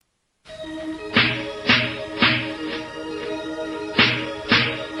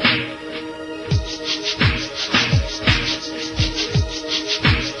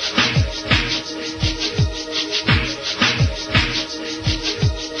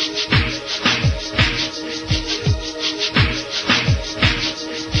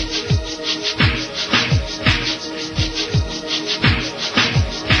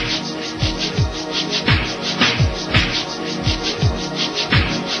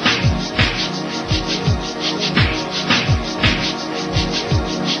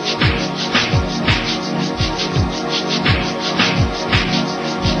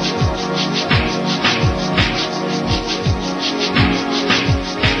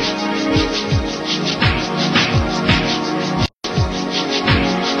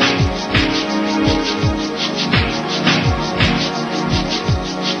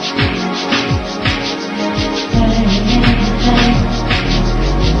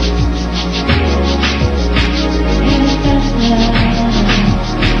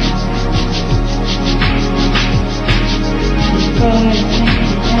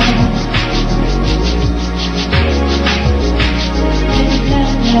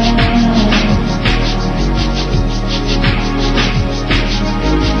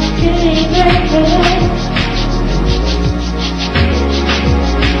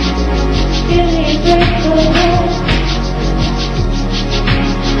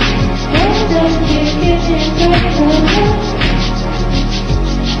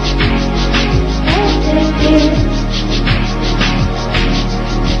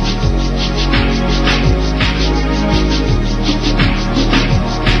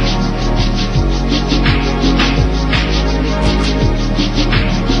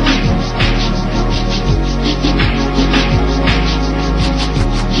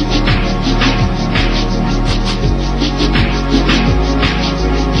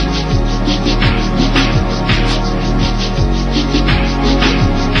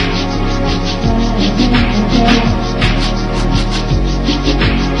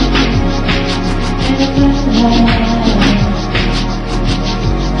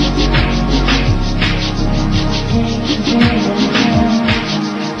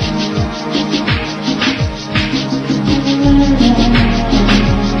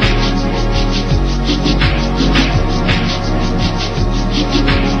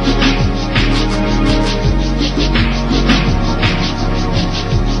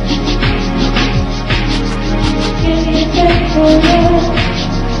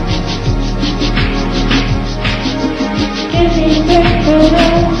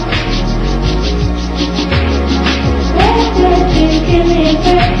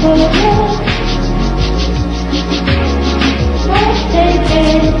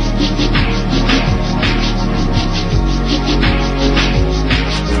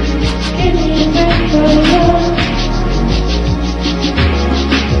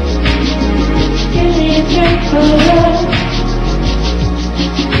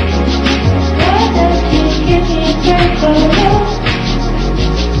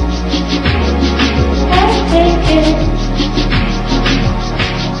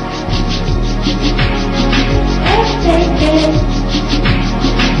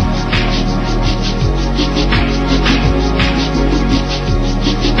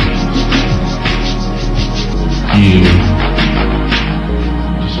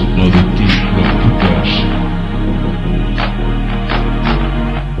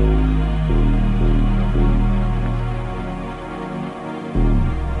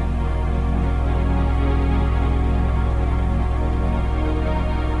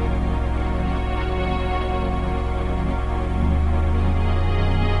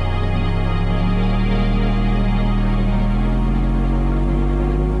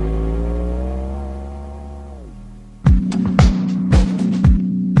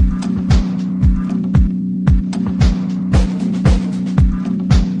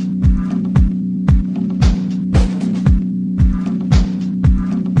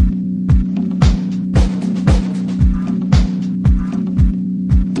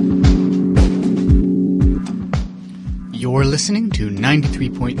You're listening to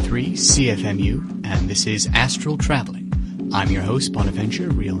 93.3 CFMU, and this is Astral Traveling. I'm your host, Bonaventure,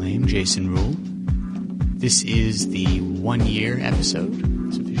 real name Jason Rule. This is the 1 year episode.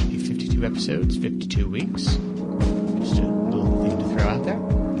 It's officially 52 episodes, 52 weeks. Just a little thing to throw out there.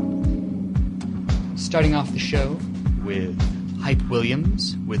 Starting off the show with Hype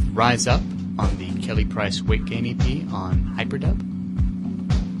Williams with Rise Up on the Kelly Price Weight Gain EP on Hyperdub.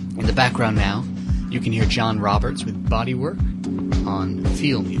 In the background now, you can hear John Roberts with Bodywork on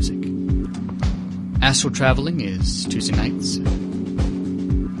Teal music. Astral Traveling is Tuesday nights.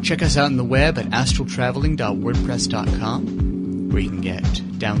 Check us out on the web at astraltraveling.wordpress.com, where you can get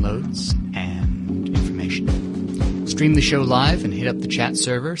downloads and information. Stream the show live and hit up the chat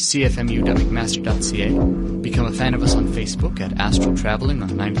server, cfmu.mcmaster.ca. Become a fan of us on Facebook at Astral Traveling on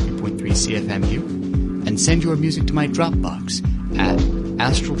 93.3 CFMU. And send your music to my Dropbox at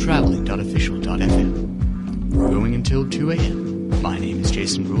astraltraveling.official.fm. We're going until 2 a.m. My name is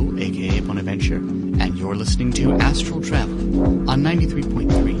Jason Rule, aka Bonaventure, and you're listening to Astral Traveling on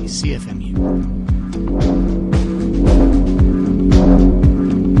 93.3 CFMU.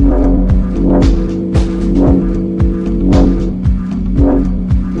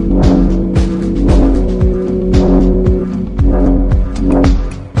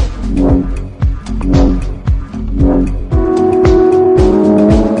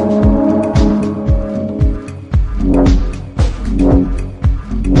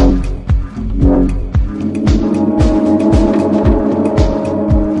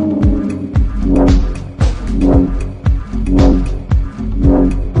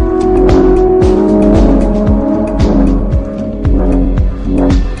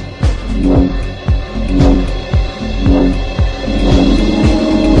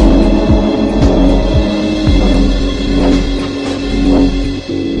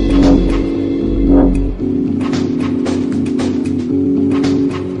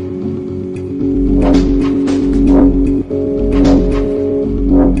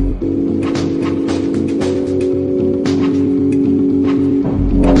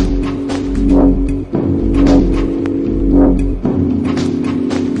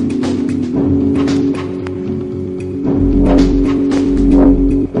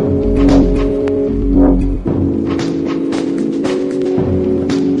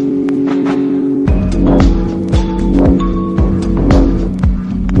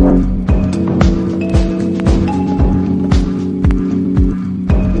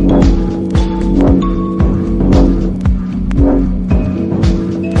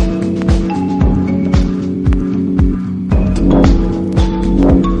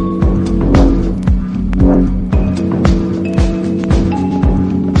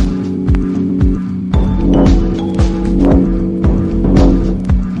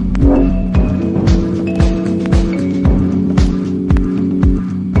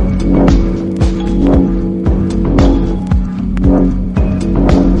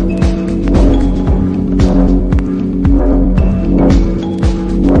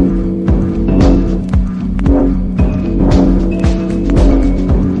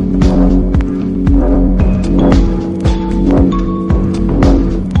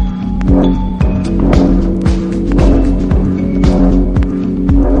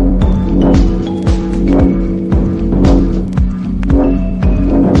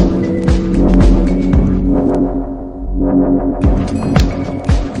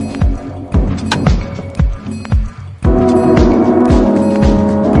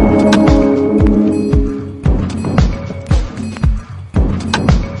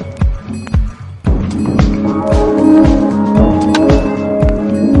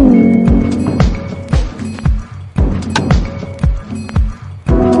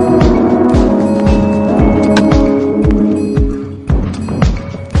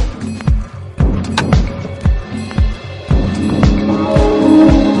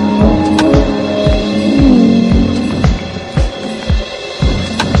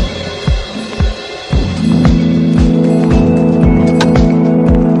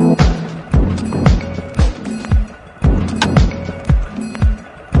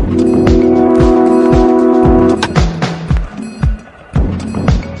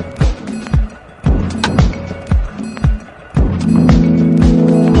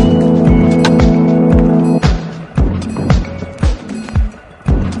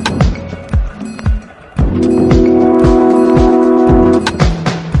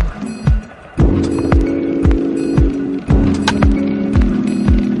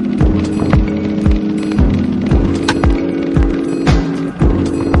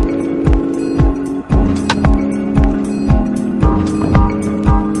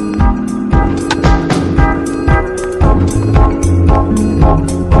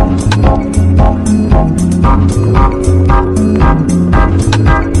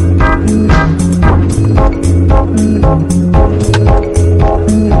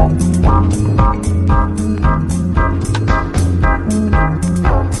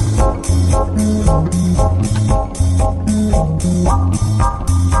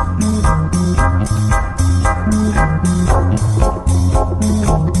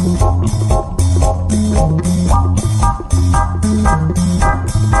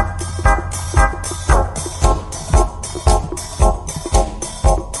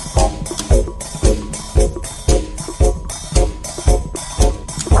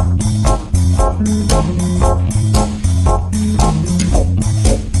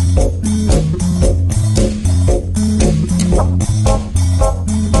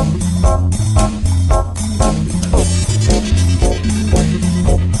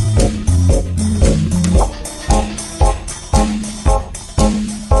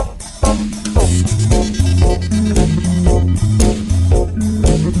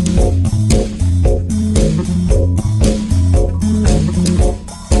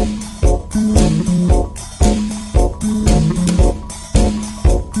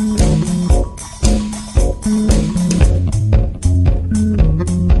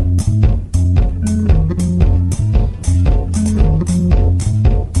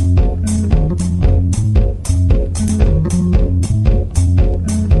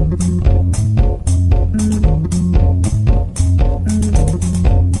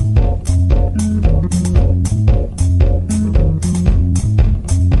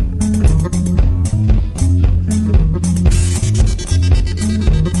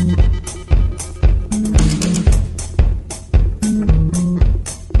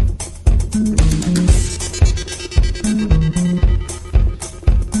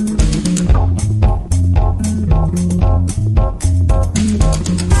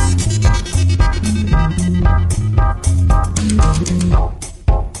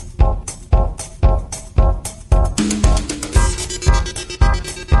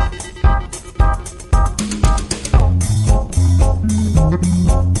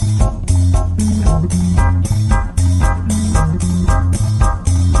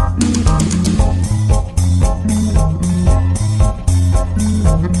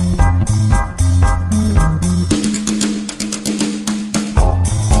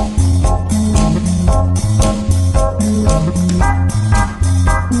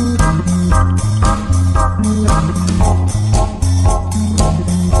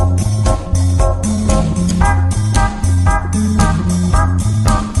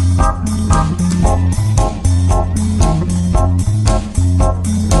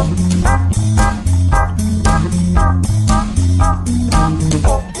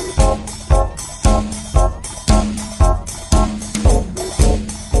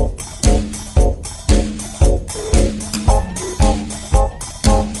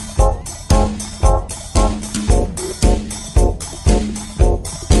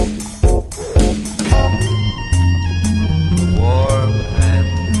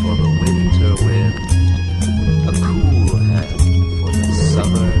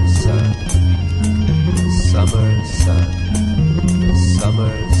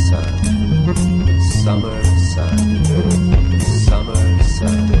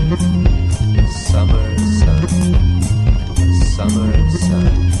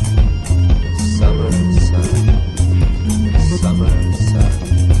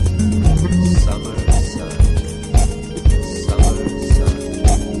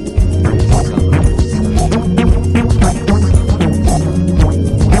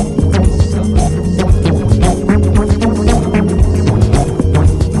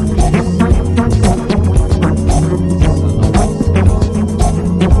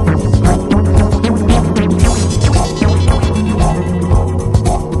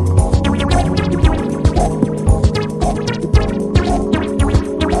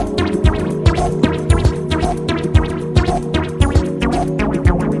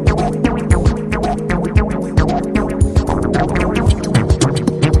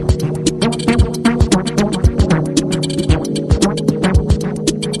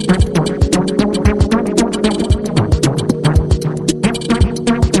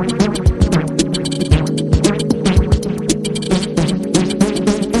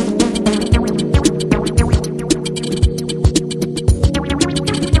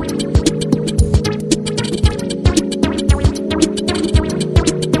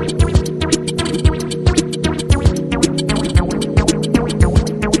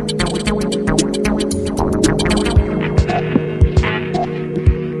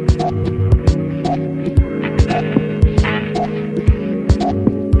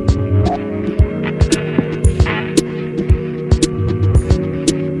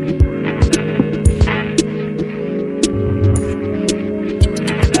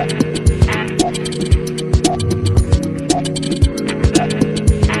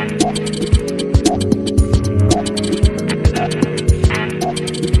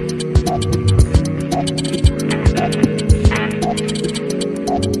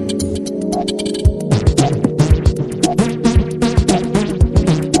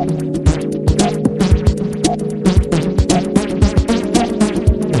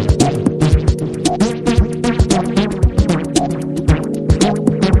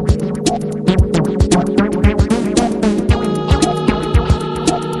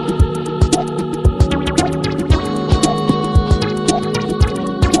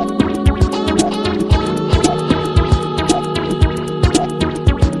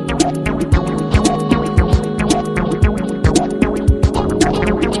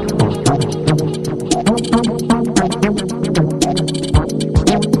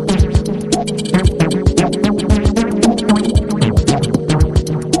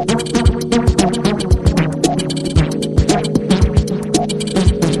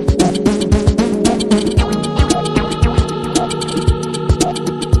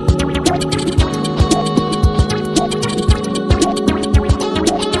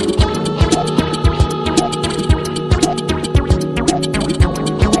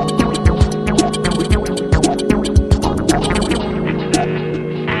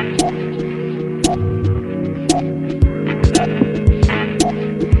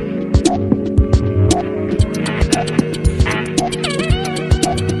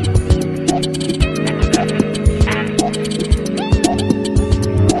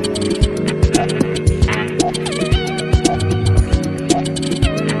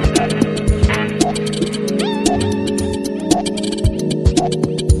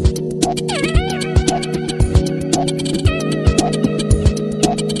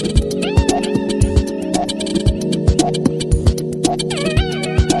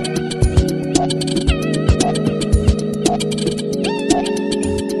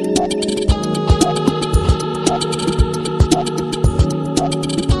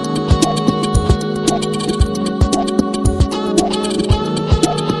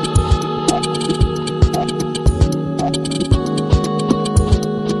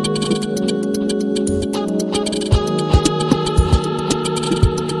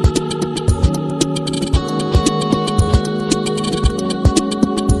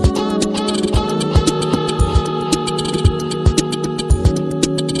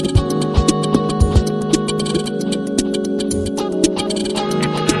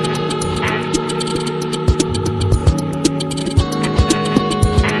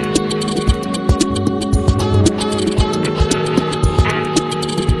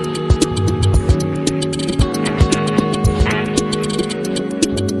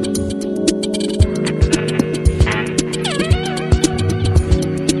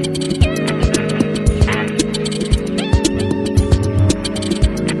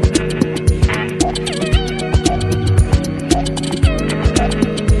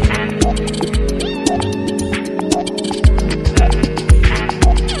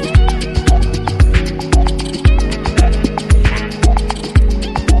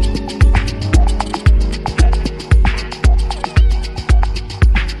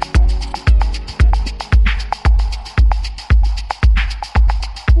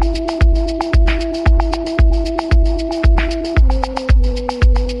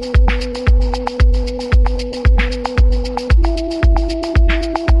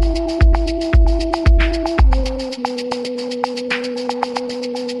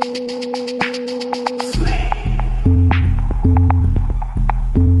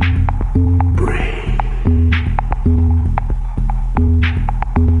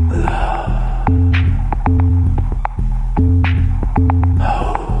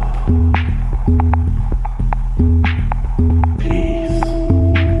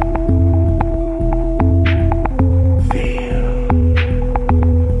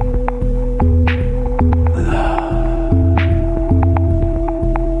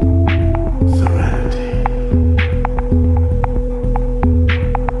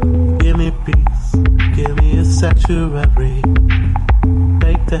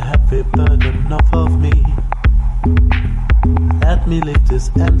 heavy burden off of me. Let me leave this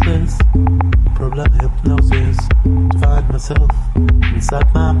endless problem hypnosis to find myself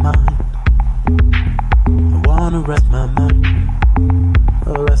inside my mind. I wanna rest my mind,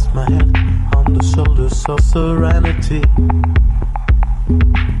 rest my head on the shoulders of serenity.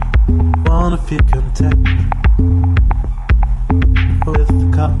 Wanna feel content with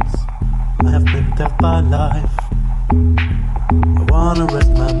the cuts I have been dealt by life. I wanna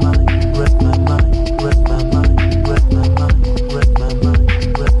rest my mind, rest my mind, rest my mind, rest my mind, rest my mind,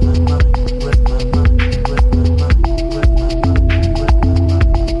 rest my mind, rest my mind, rest my mind, rest my mind, rest my mind, rest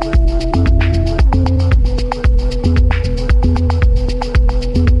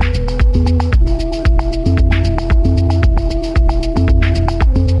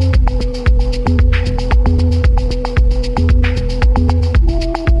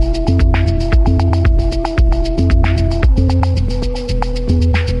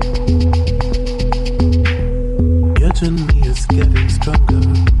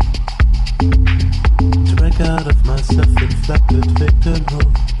my self-inflicted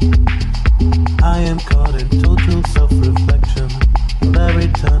victimhood. I am caught in total self-reflection of every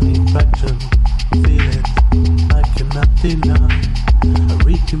tiny fraction. Feel it, I cannot deny. I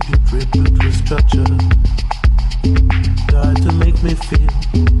recompute, reboot, restructure. Try to make me feel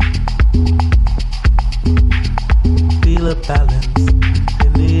a balance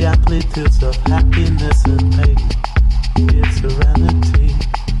in the amplitudes of happiness and pain. Feel serenity.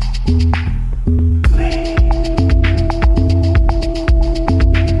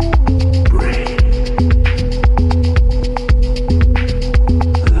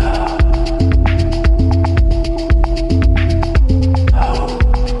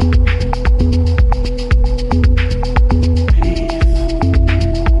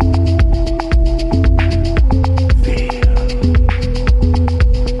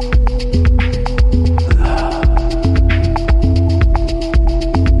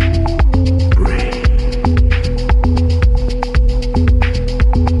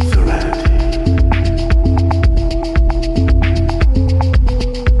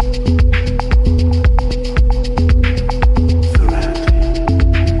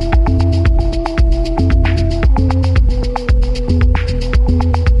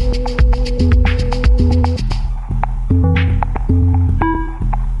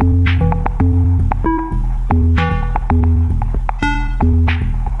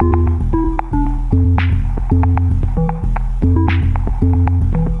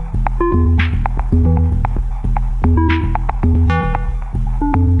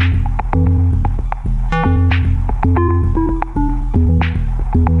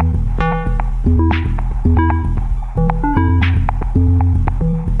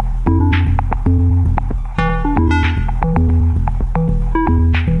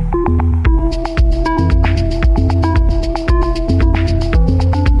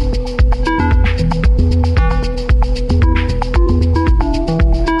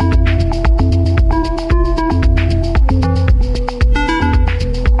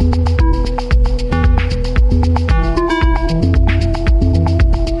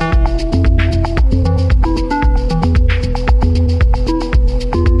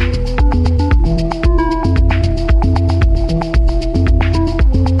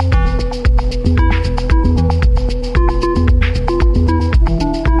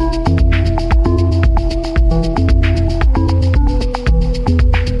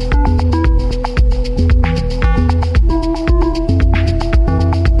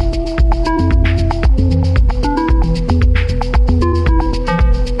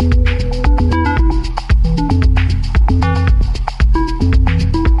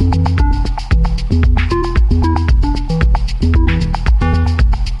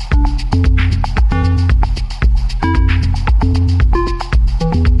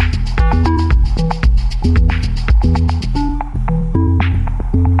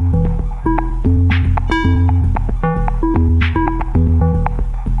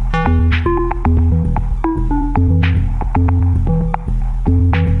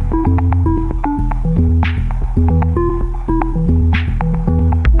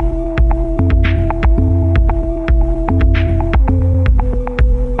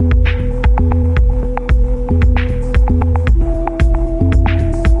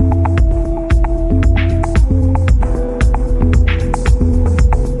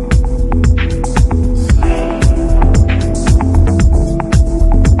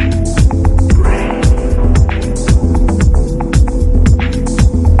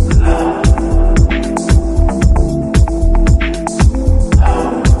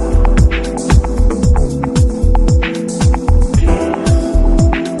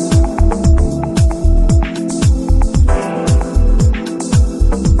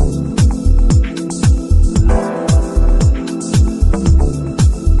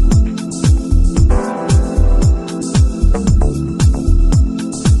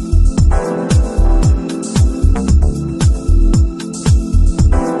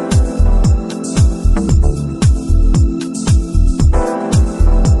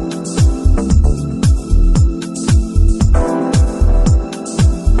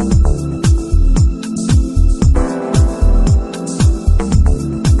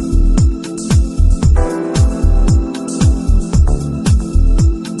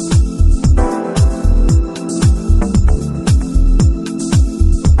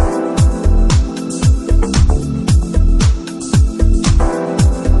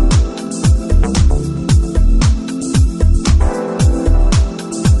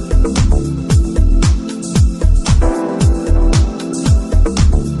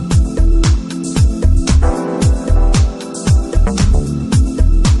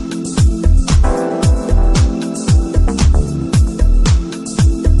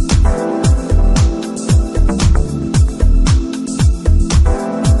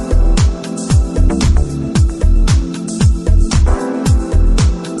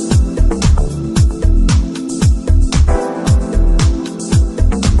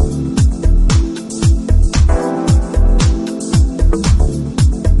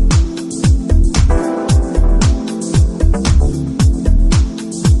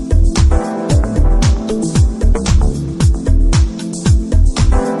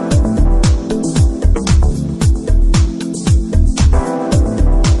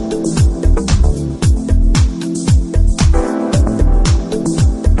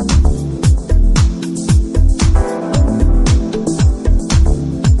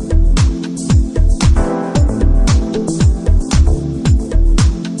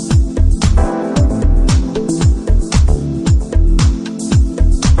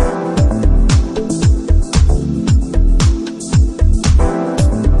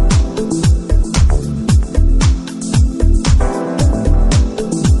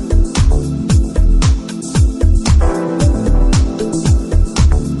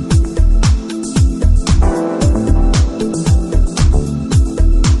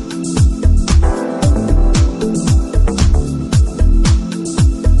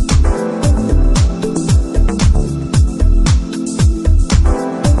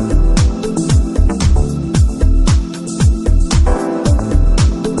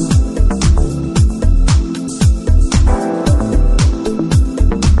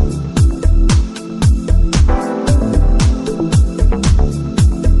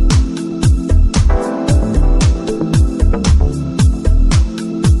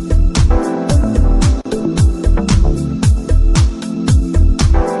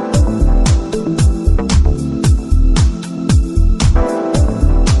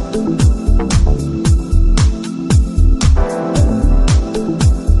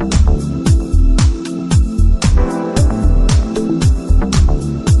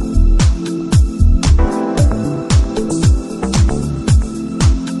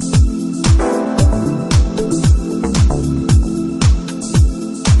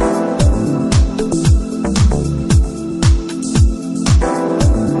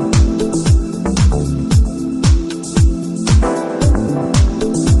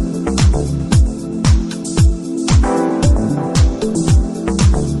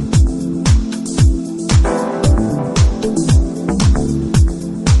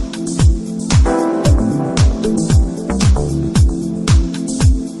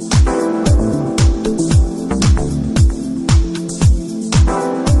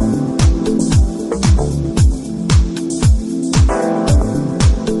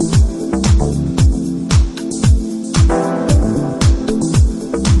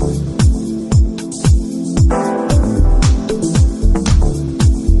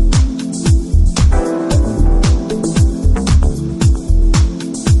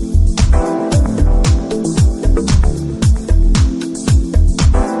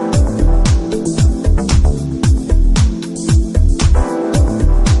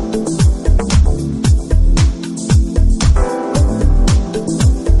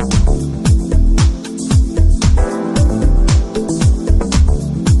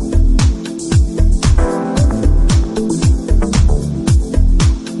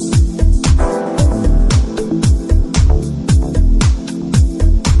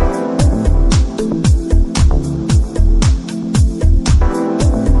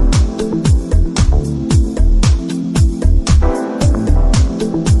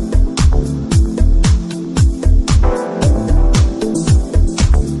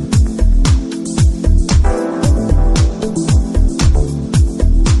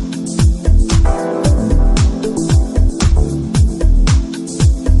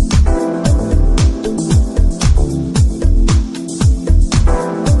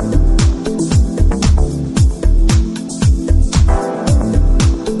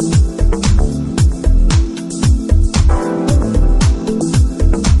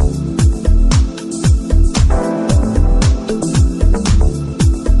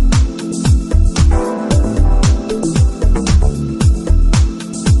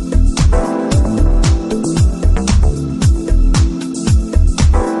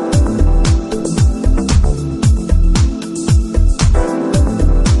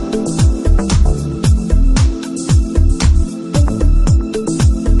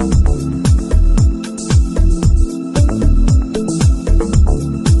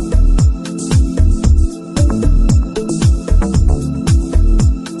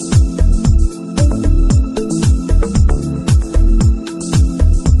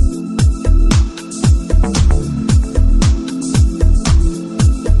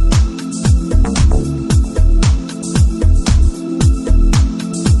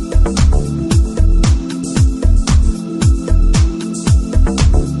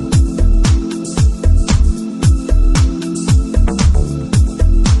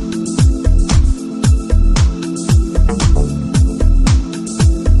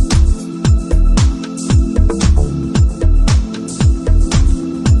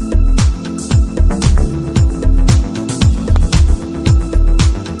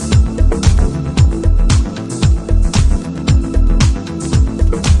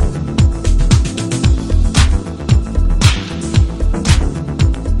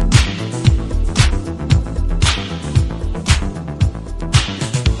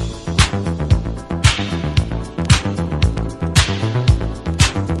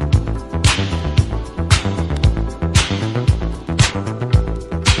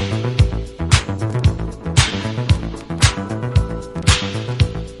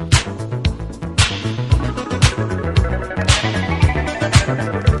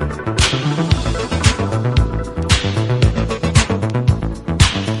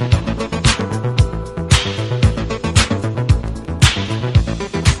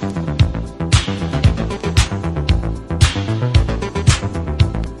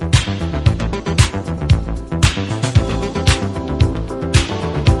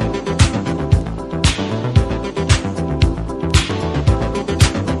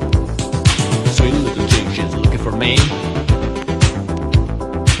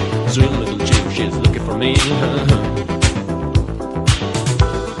 me.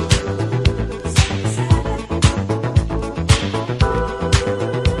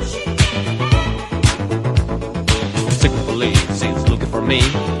 Secret police is looking for me.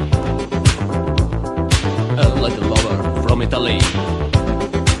 A little lover from Italy.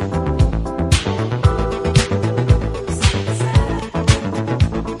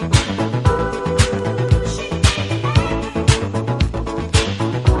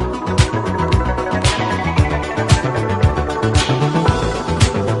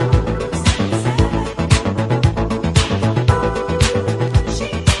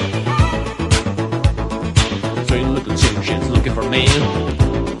 Me,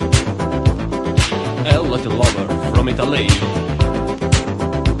 a little lover from Italy.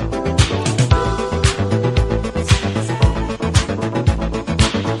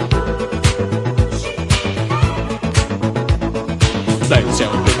 They say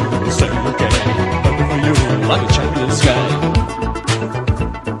okay, but for you like a Chinese sky.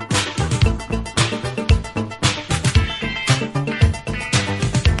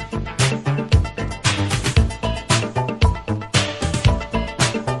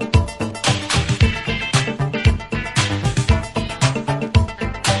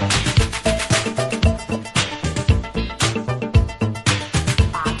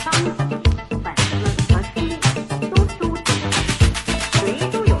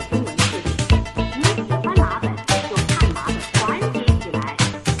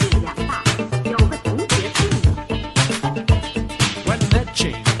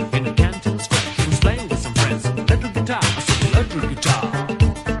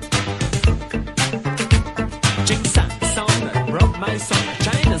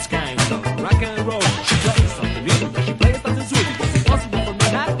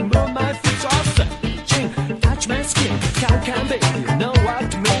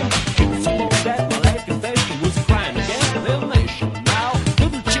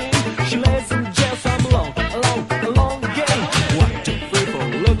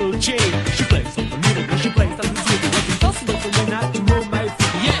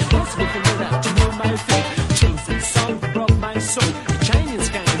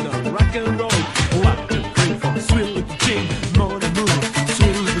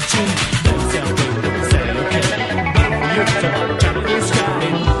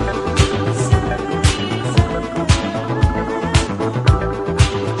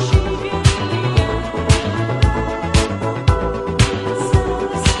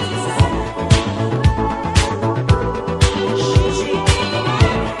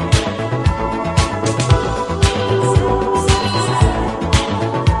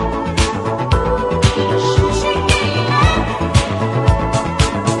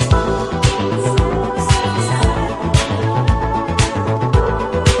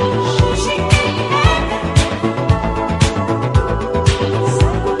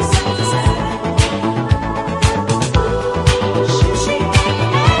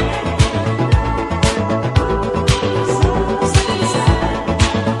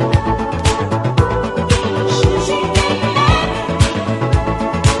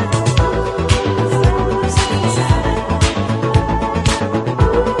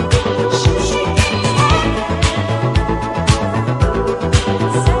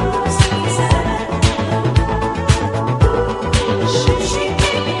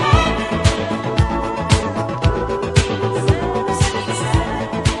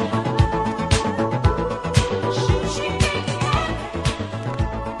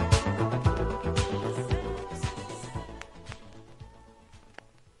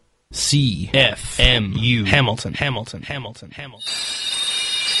 CFMU Hamilton.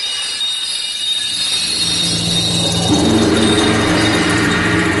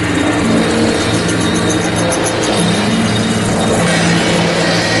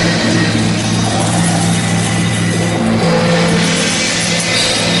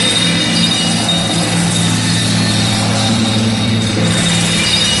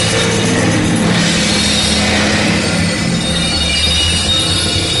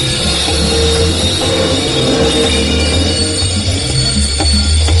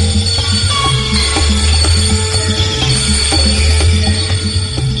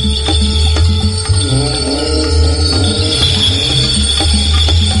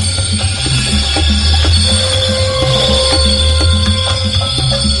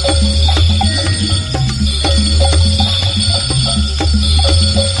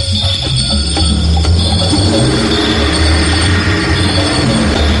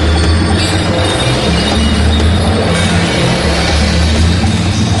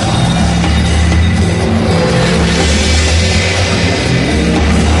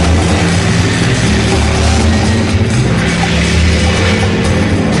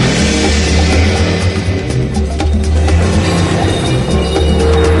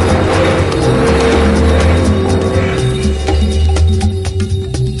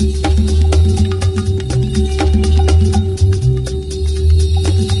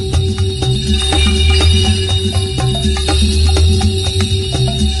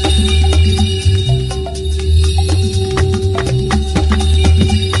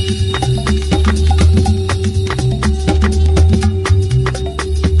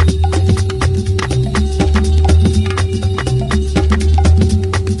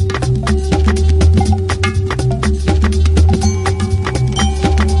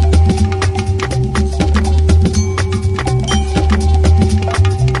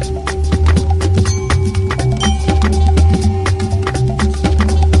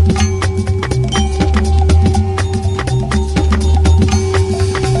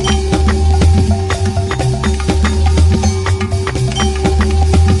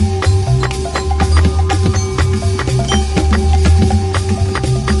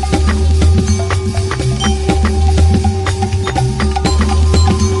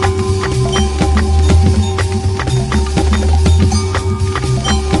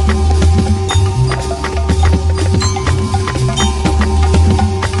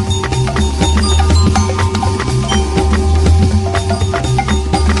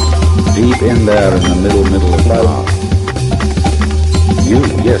 Deep in there in the middle of my heart. You,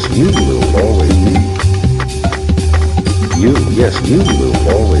 yes, you will always be. You, yes, you will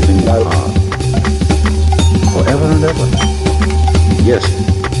always in my heart. Forever and ever. Yes.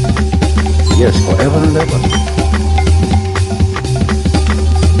 Yes, forever and ever.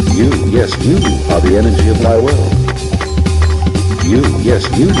 You, yes, you are the energy of my world. You, yes,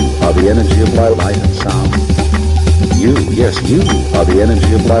 you are the energy of my light and sound. You, yes, you are the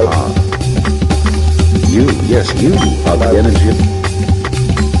energy of my heart. You, yes, you are the energy of...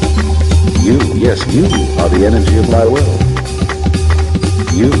 You, yes, you are the energy of my world.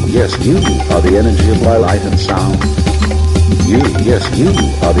 You, yes, you are the energy of my light and sound. You, yes, you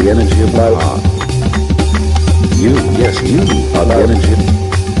are the energy of my heart. You, yes, you are the energy of...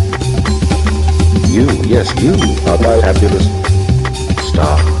 You, yes, you are my fabulous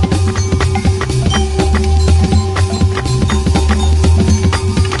star.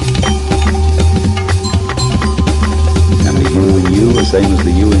 And the you and you the same as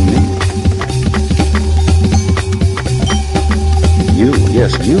the you and me. You,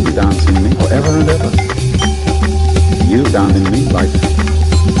 yes, you dance in me forever and ever. You dance in me like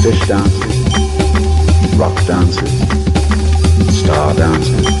fish dances, rock dances, star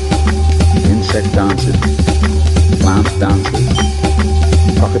dances, insect dances, plant dances,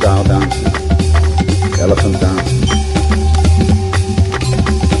 crocodile dances, elephant dances.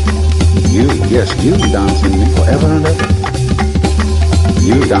 You, yes, you dance in me forever and ever.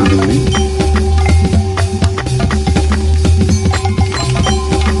 You dance in me.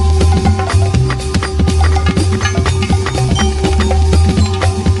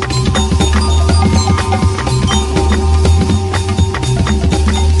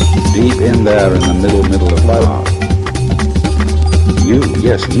 Deep in there in the middle of my heart. You,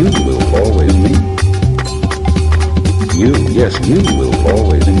 yes, you will always me. You, yes, you will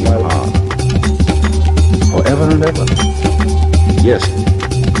always in my heart. Forever and ever. Yes.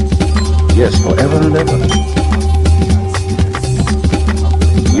 Yes, forever and ever.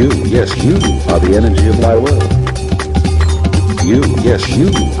 You, yes, you are the energy of my world. You, yes, you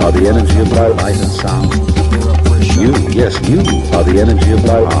are the energy of my light and sound. You, yes, you are the energy of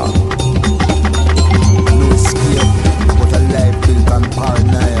my heart. No escape, but a life built on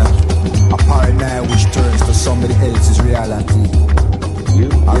paranoia. A paranoia which turns to somebody else's reality.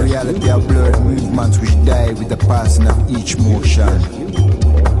 A reality of blurred movements which die with the passing of each motion.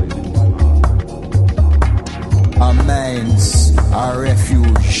 Our minds are a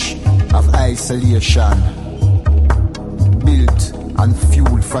refuge of isolation, built and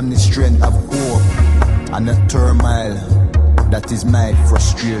fueled from the strength of hope and the turmoil that is my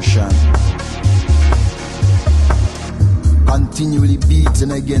frustration. Continually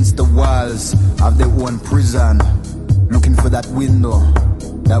beating against the walls of their own prison, looking for that window,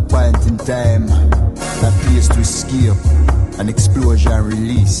 that point in time, that place to escape, an explosion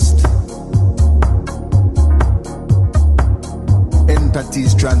released.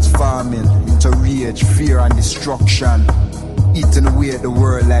 Entities transforming into rage, fear and destruction, eating away at the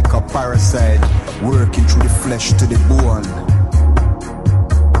world like a parasite, working through the flesh to the bone.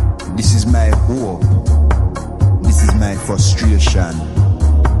 This is my hope. This is my frustration.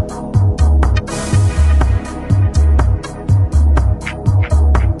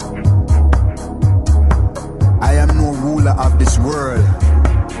 I am no ruler of this world,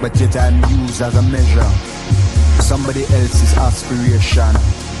 but yet I am used as a measure. Somebody else's aspiration.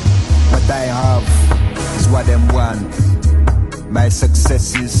 What I have is what them want. My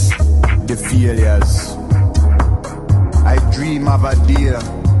successes, the failures. I dream of a day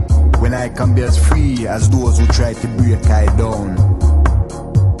when I can be as free as those who try to break I down.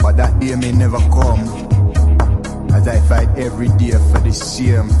 But that day may never come, as I fight every day for the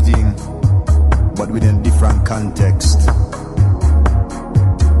same thing, but within a different context.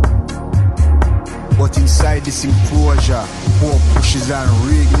 But inside this enclosure, hope pushes on,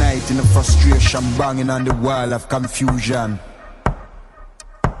 reigniting the frustration, banging on the wall of confusion.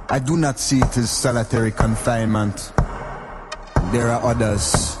 I do not see it as solitary confinement. There are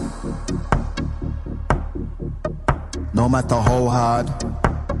others. No matter how hard,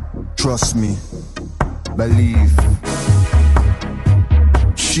 trust me, believe.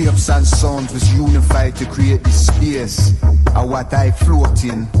 Shapes and sounds which unify to create this space are what I float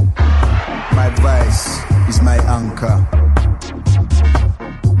in. My voice is my anchor.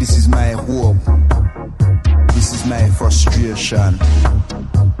 This is my hope. This is my frustration.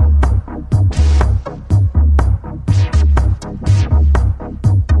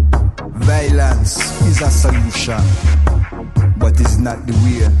 Violence is a solution, but it's not the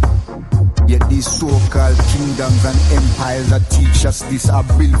way. Yet these so-called kingdoms and empires that teach us injustice are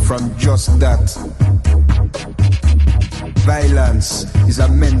built from just that. Violence is a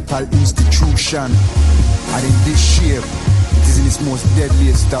mental institution, and in this shape, it is in its most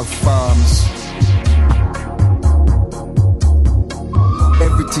deadliest of forms.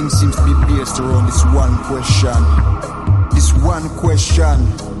 Everything seems to be based around this one question. This one question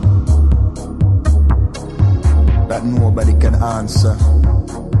that nobody can answer.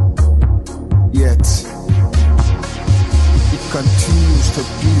 Yet, it continues to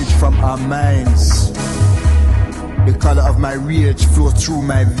build from our minds. The color of my rage flows through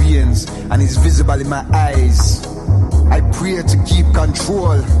my veins and is visible in my eyes. I pray to keep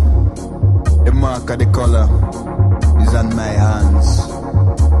control. The mark of the color is on my hands.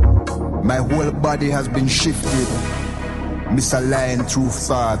 My whole body has been shifted, misaligned through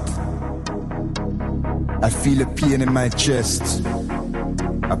thought. I feel a pain in my chest,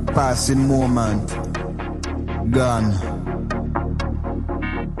 a passing moment, gone.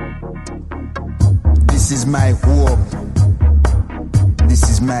 This is my hope, this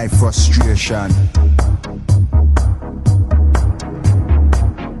is my frustration.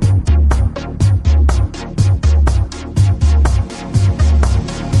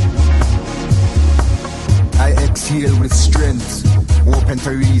 Exhale with strength, open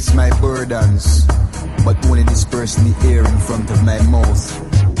to release my burdens, but only dispersing the air in front of my mouth.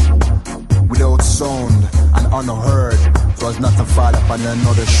 Without sound and unheard, so as not to fall upon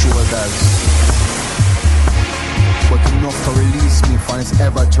another's shoulders, but enough to release me from its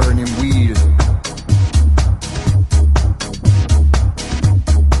ever-turning wheel.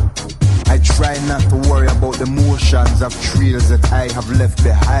 I try not to worry about the motions of trails that I have left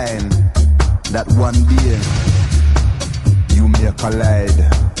behind, that one day you may collide.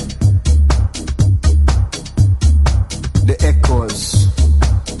 The echoes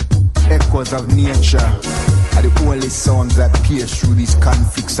of nature are the only sounds that pierce through these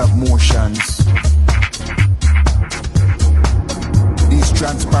conflicts of motions. These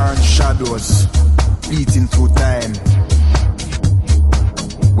transparent shadows beating through time.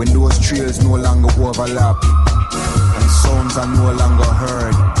 When those trails no longer overlap and sounds are no longer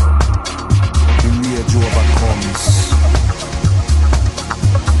heard, the rage overcomes.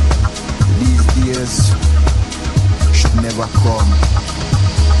 These days should never come.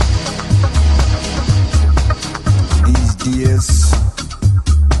 These days,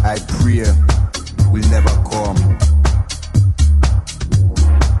 I pray, will never come.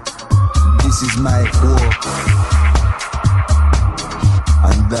 This is my hope,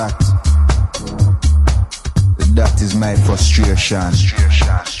 and that is my frustration.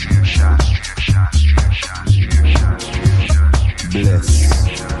 Bless.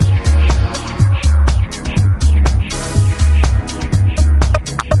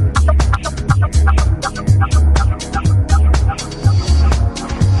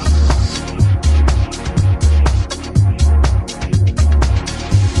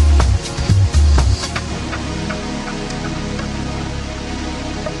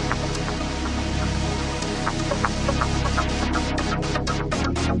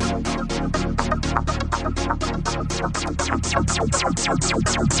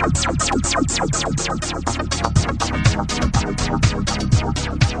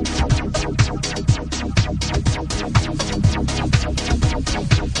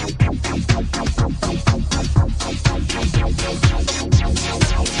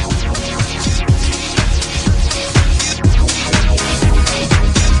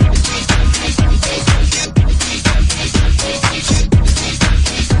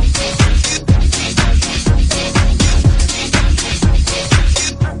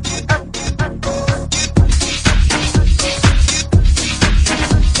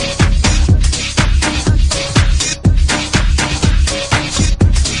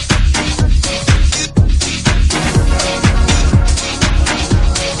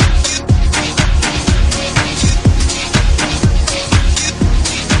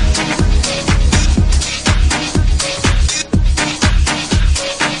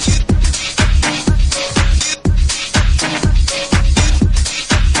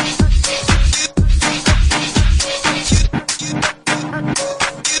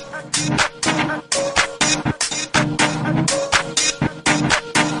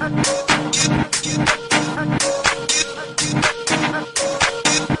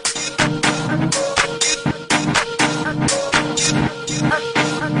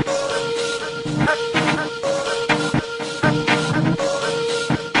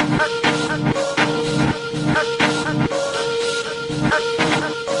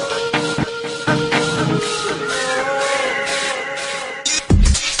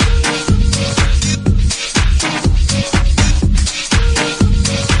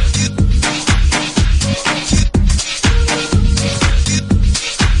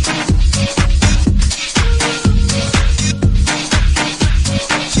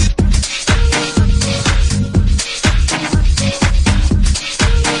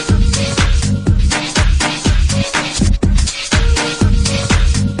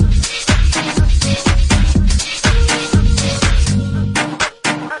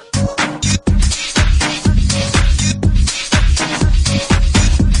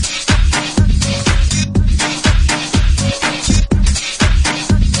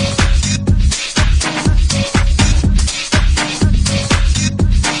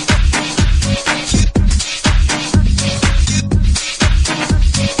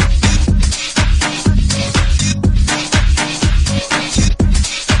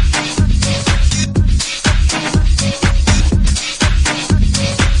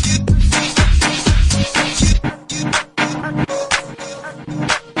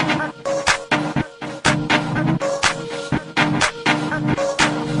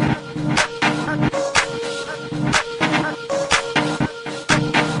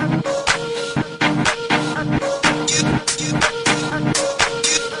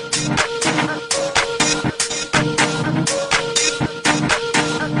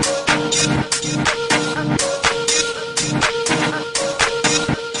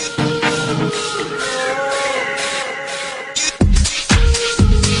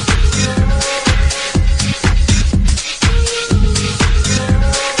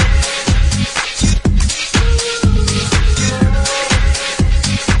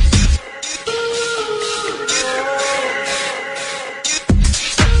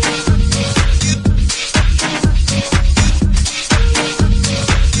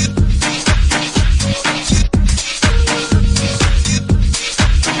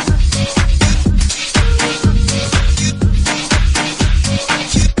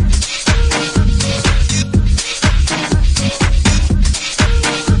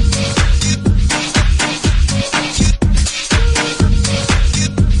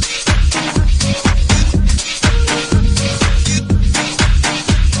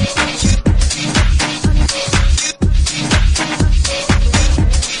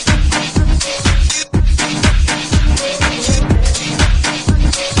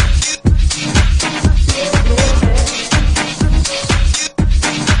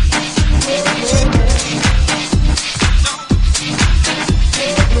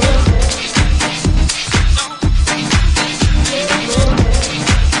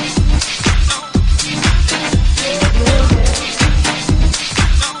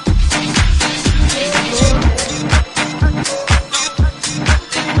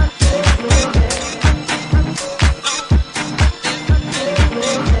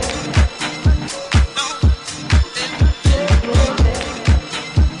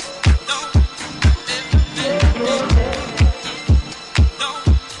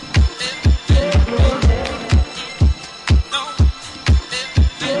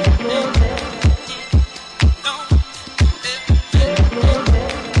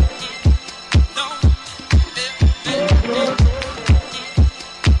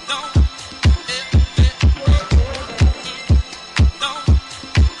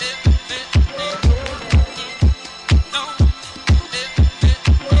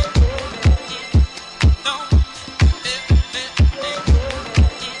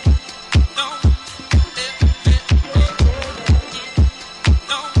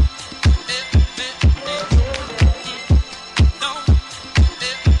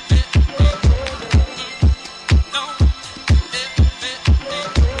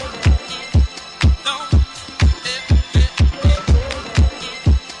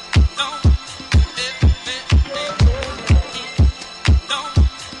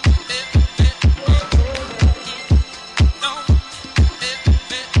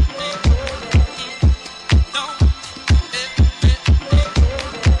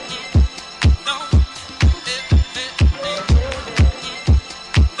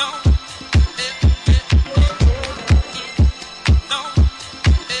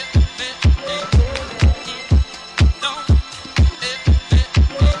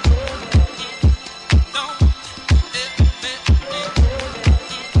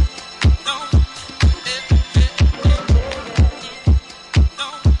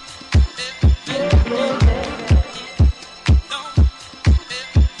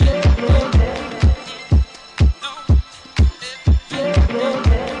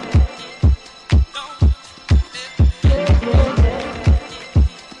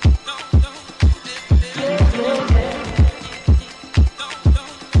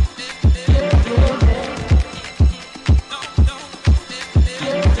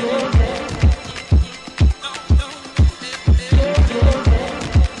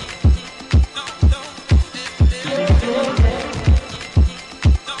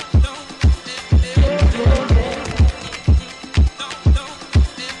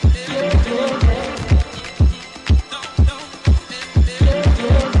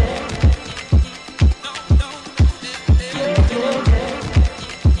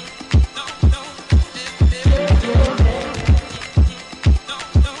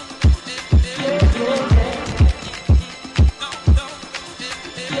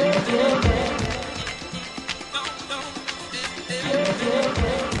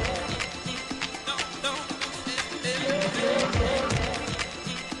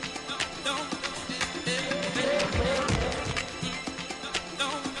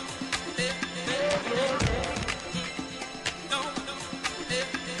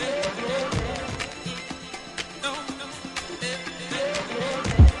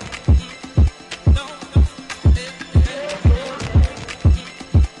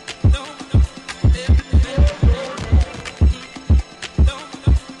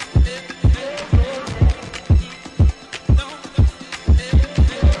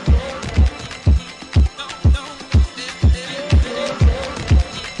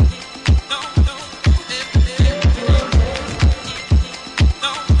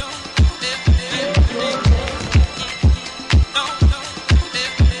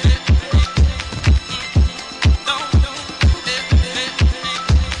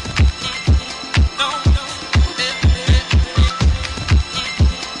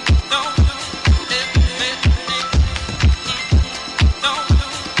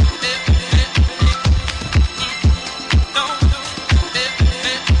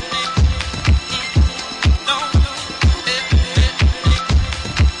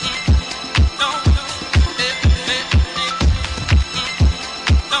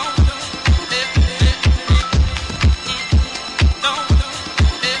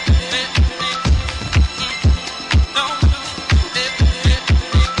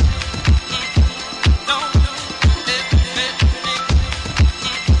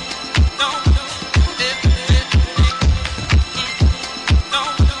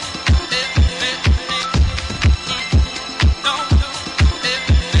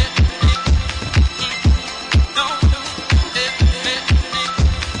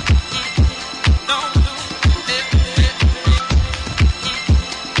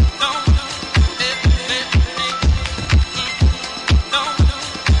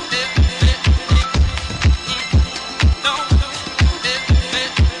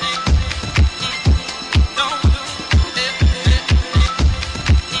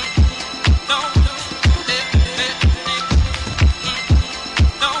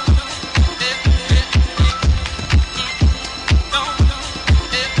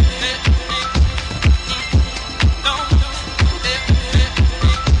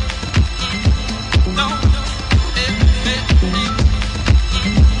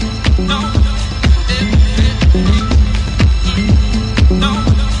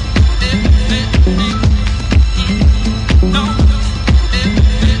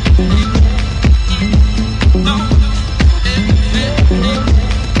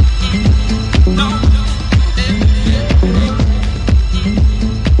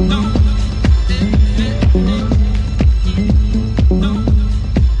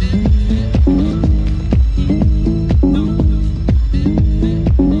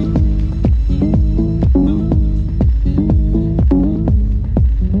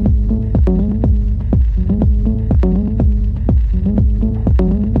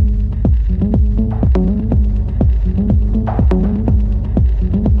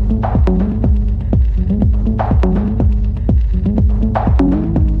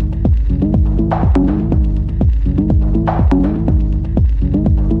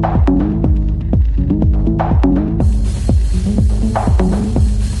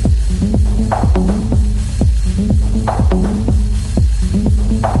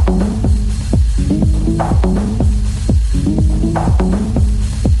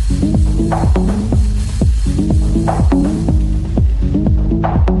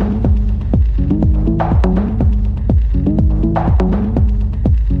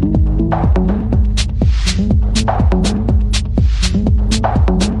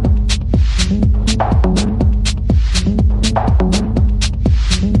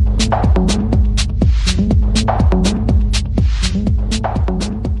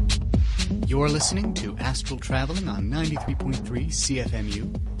 Listening to Astral Traveling on 93.3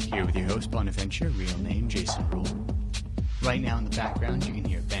 CFMU, here with your host, Bonaventure, real name Jason Rule. Right now in the background you can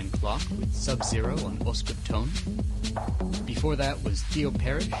hear Ben Klock with Subzero on Ostgut tone. Before that was Theo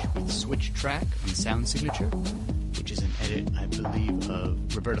Parrish with Switch Track on Sound Signature, which is an edit, I believe,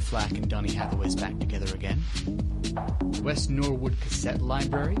 of Roberta Flack and Donny Hathaway's Back Together Again. West Norwood Cassette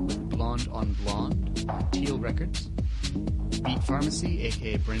Library with Blonde on Blonde on Teal Records. Beat Pharmacy,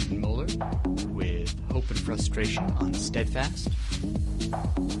 aka Brendan Moeller, with Hope and Frustration on Steadfast.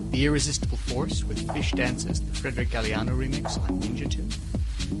 The Irresistible Force with Fish Dances, the Frederic Galliano remix on Ninja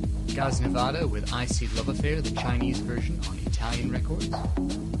 2. Gaz Nevada with I See Love Affair, the Chinese version on Italian Records.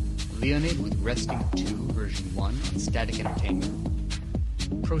 Leonid with Resting 2 version 1 on Statik Entertainment.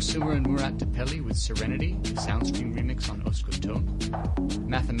 Prosumer and Murat Tepeli with Serenity, the Soundstream remix on Ostgut tone.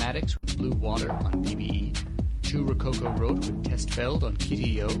 Metamatics with Blue Water on BBE. Rococo Road with Testfeld on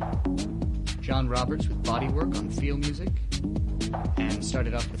Kitty-Yo, John Roberts with Bodywork on Feel Music, and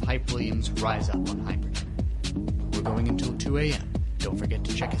started off with Hype Williams' Rise Up on Hyperdub. We're going until 2 a.m. Don't forget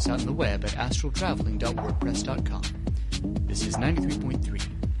to check us out on the web at astraltraveling.wordpress.com. This is 93.3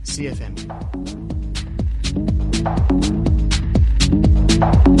 CFMU.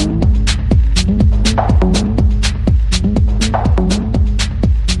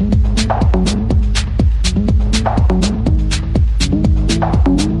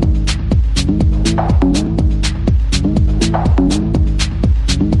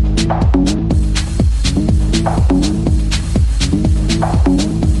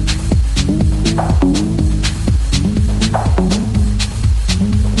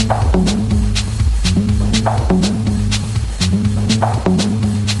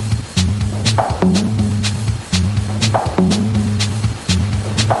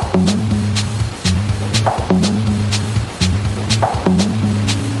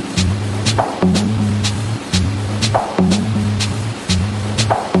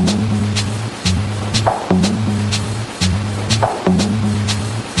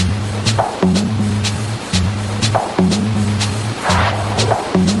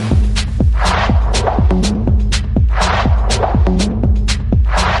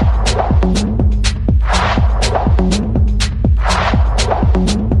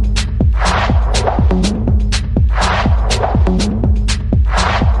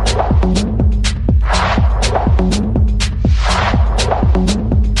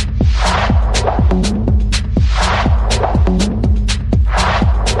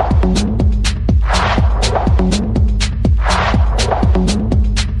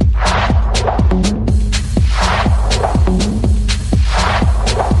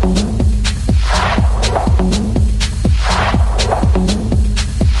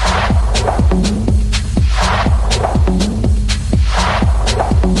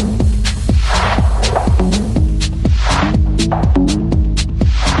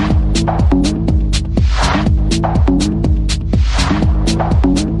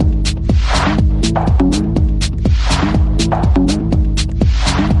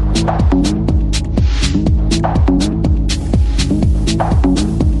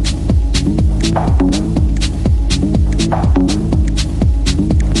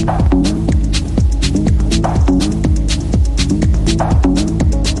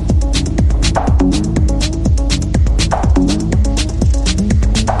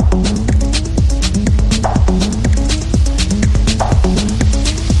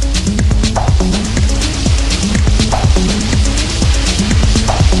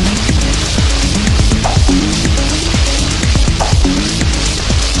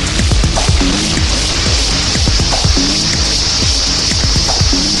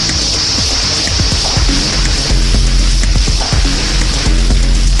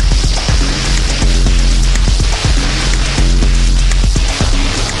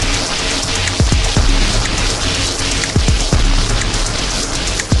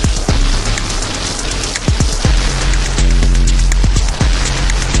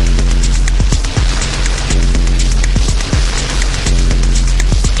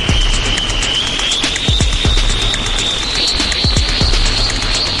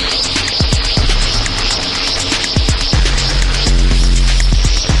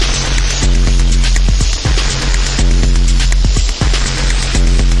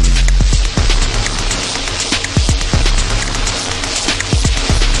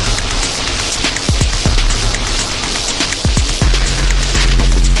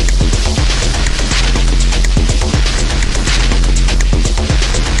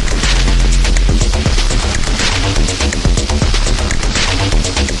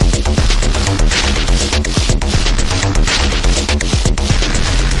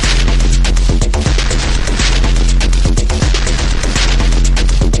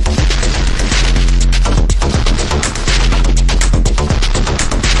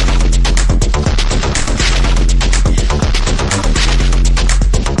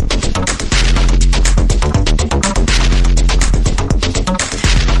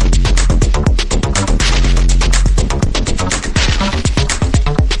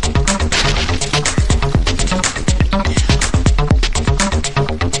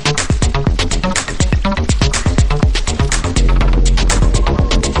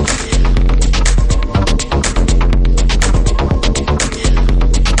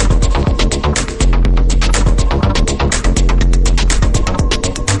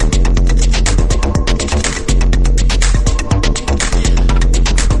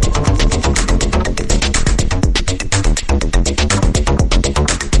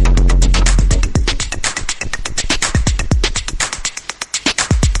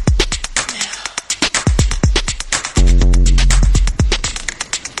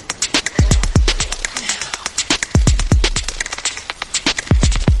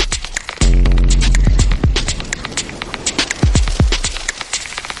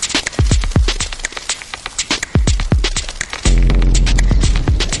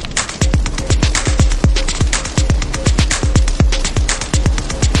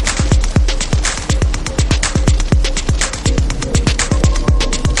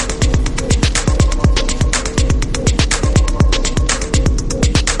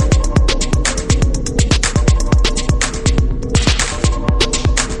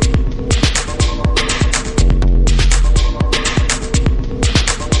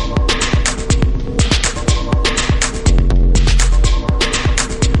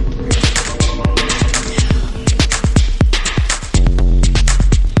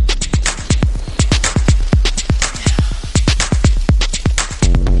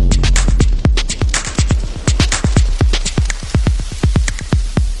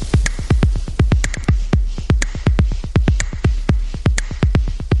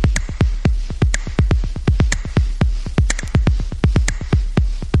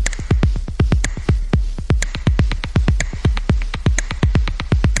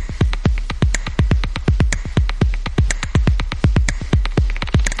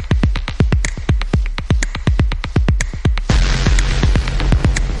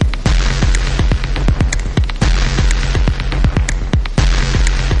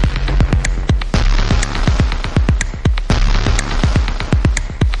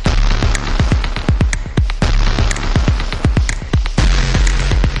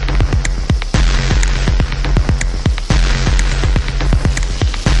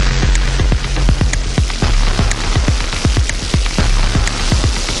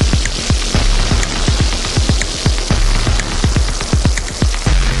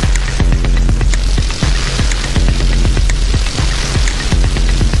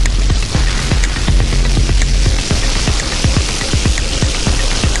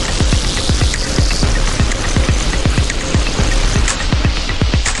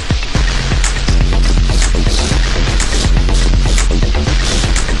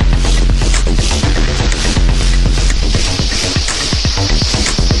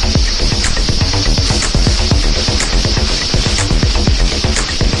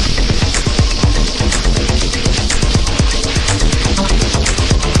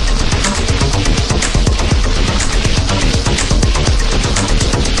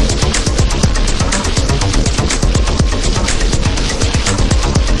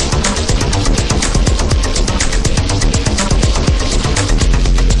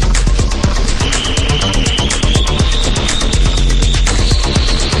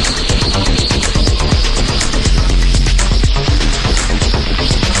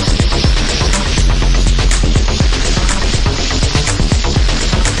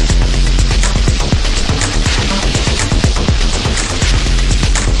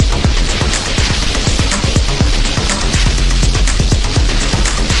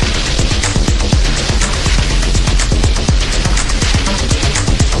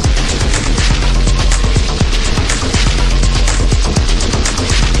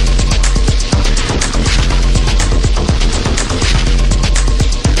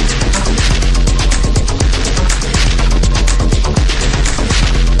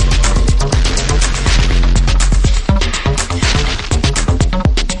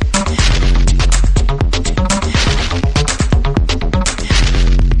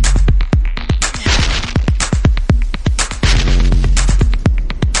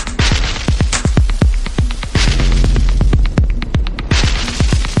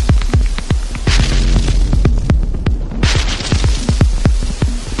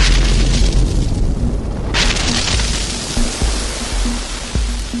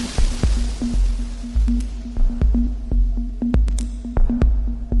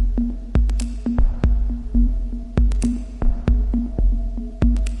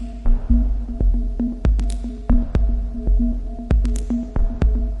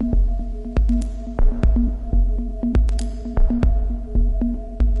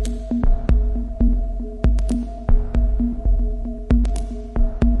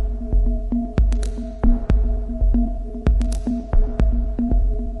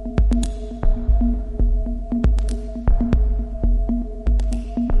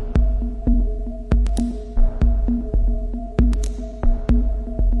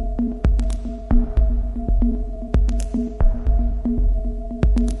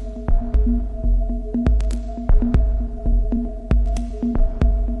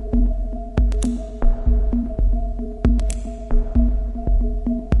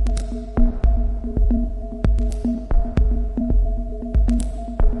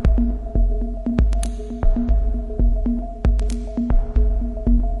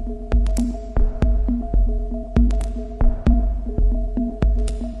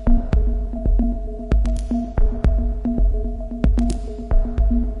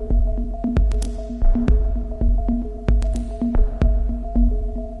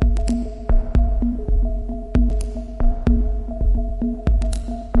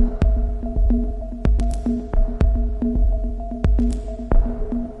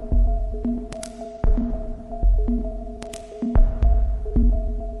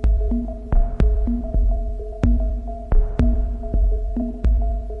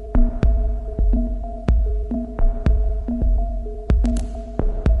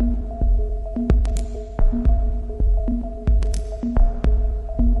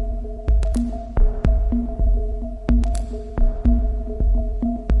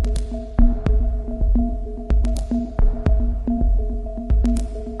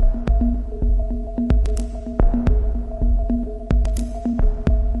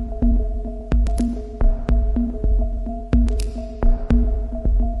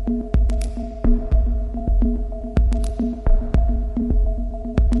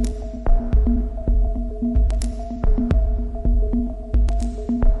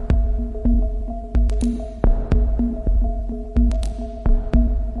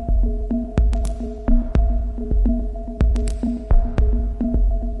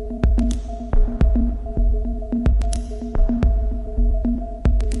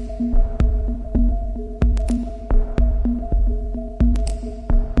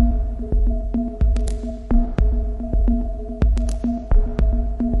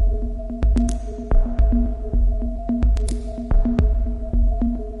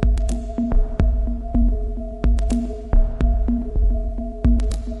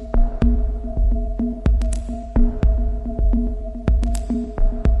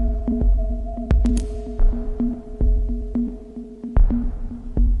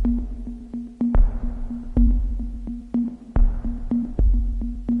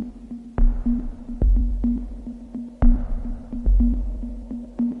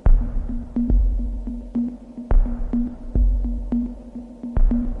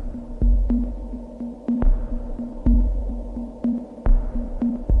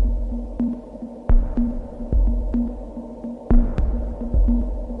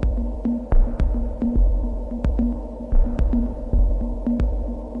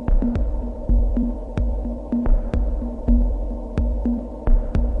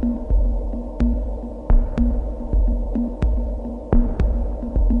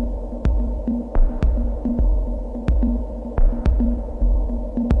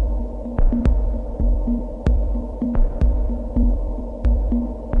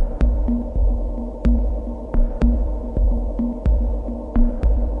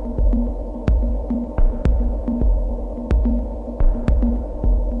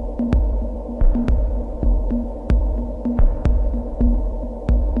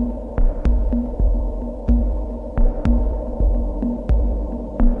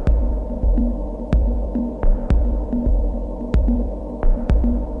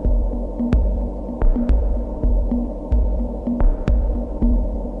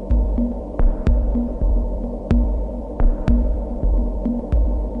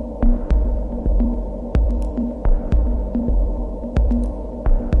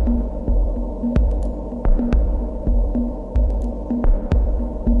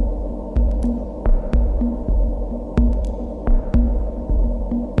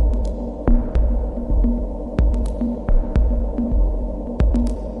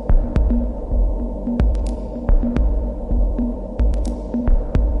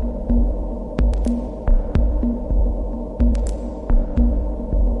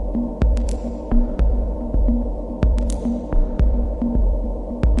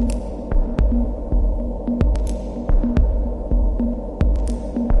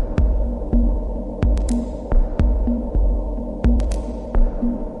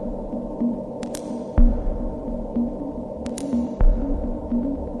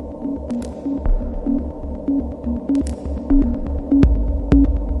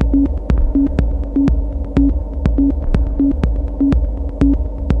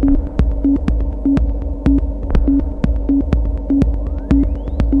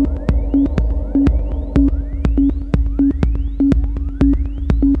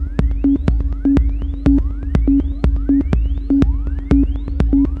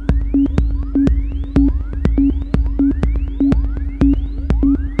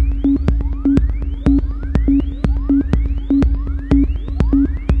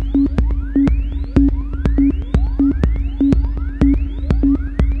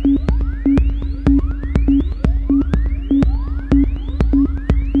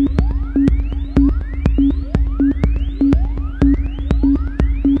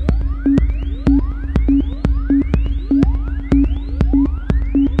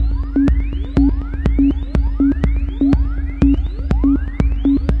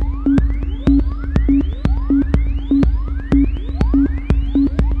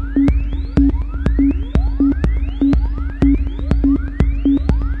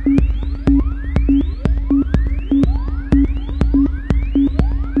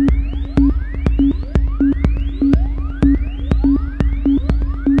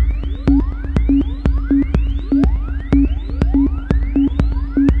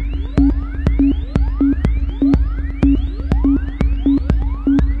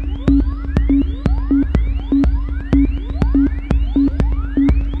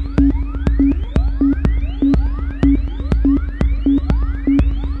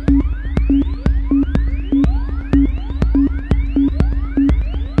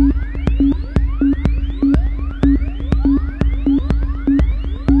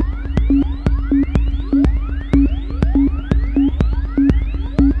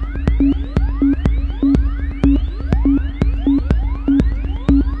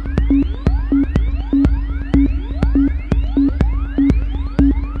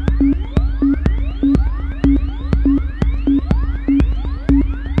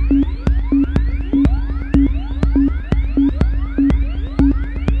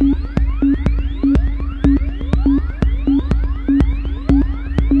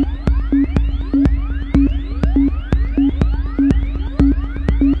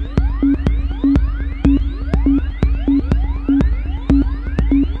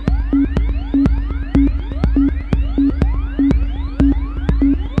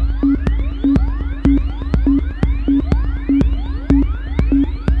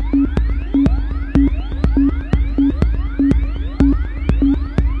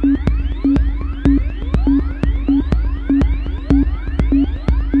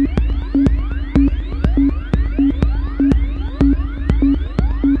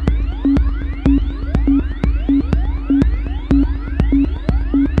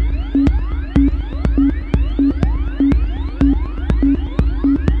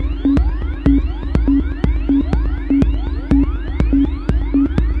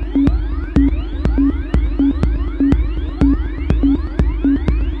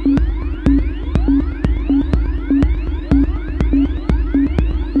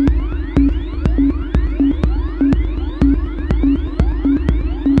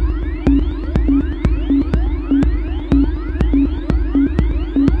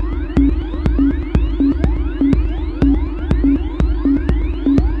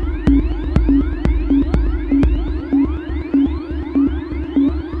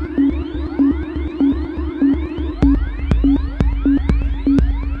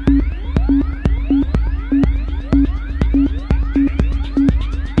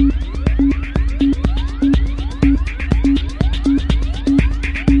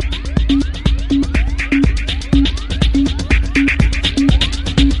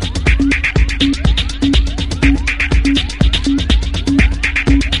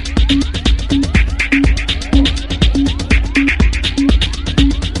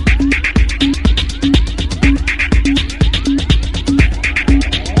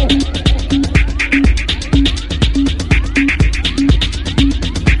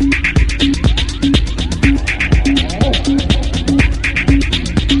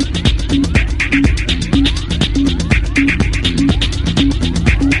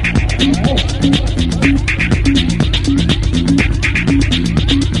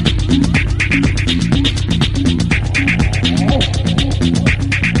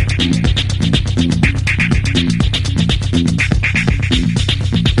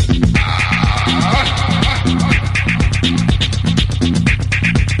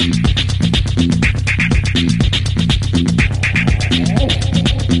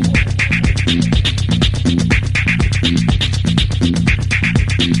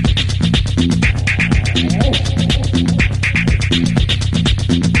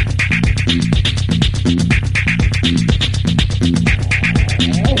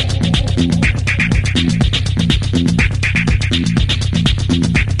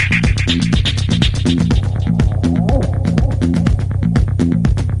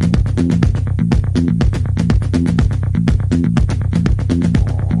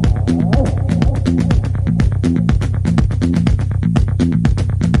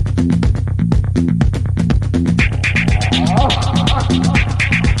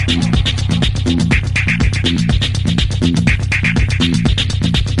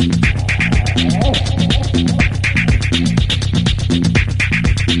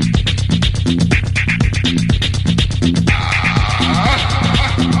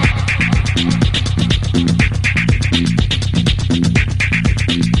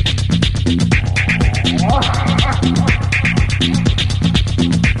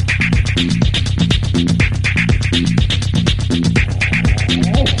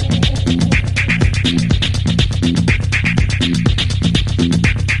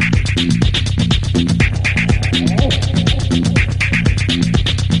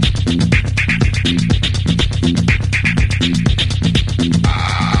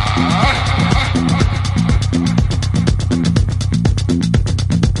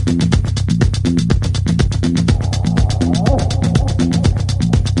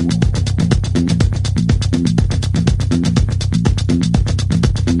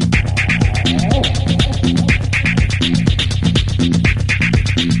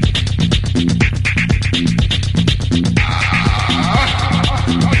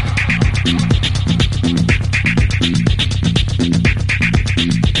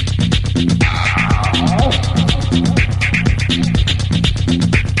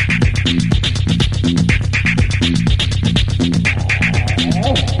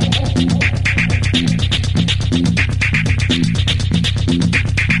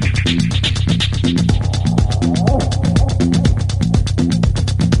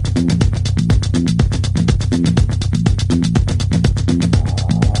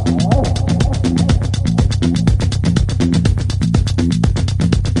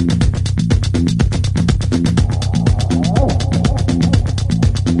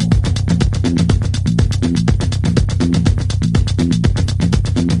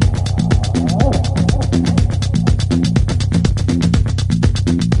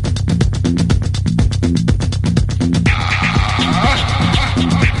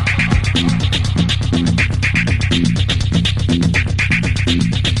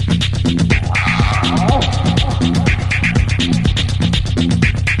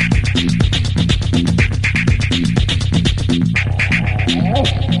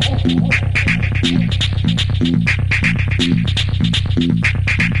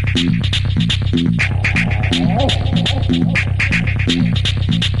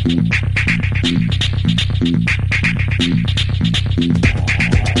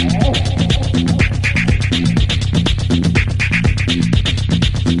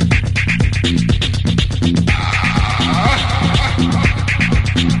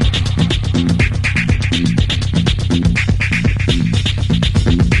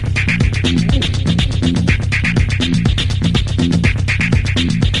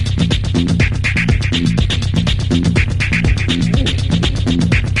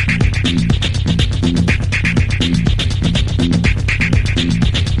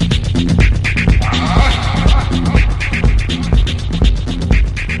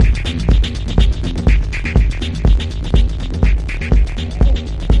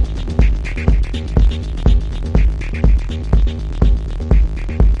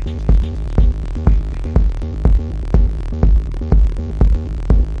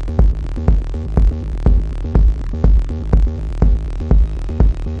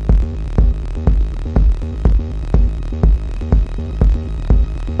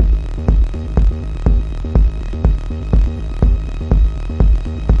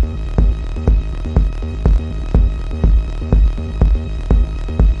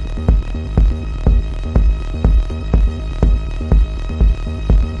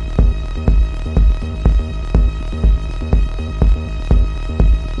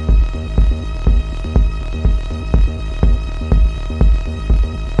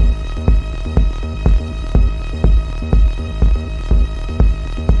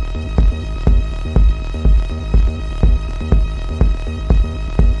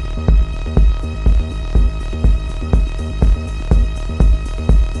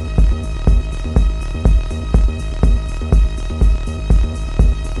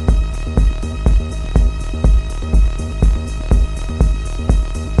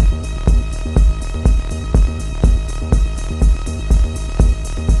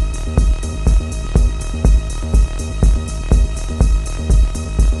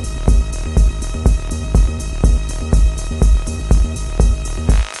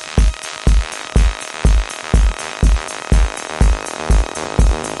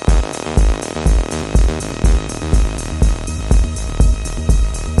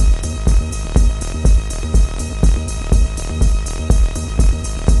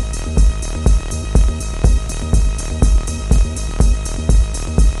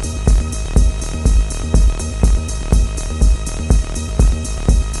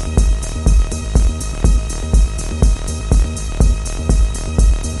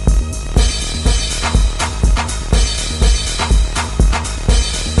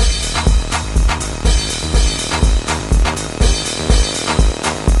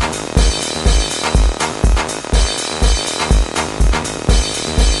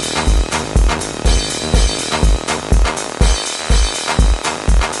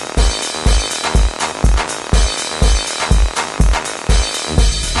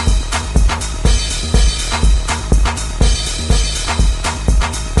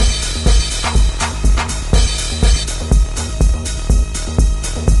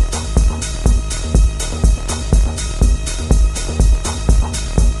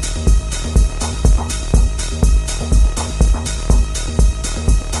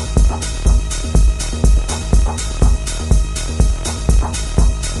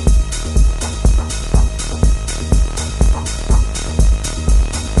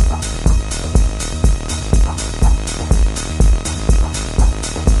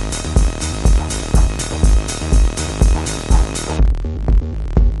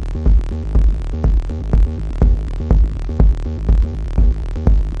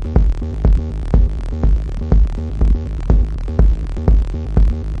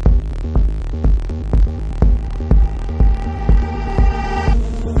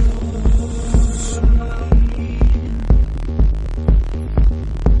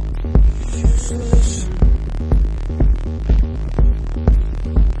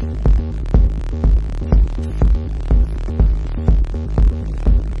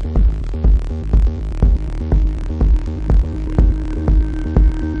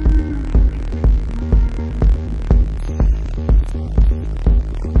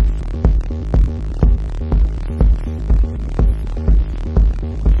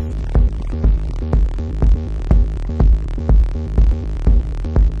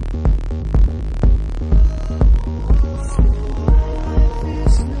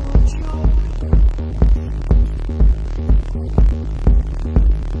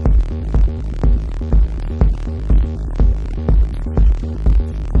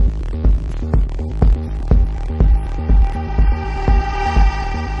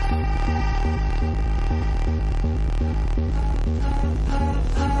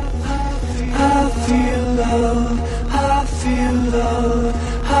 love, I feel love,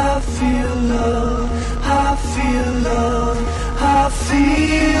 I feel love, I feel love, I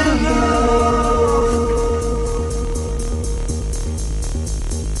feel love.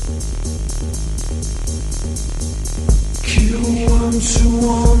 Q1 to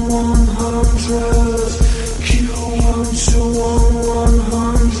 100, Q1 to 100,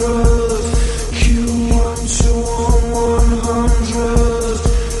 Q1 to 100,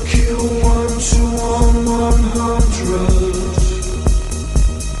 Q1 to 100.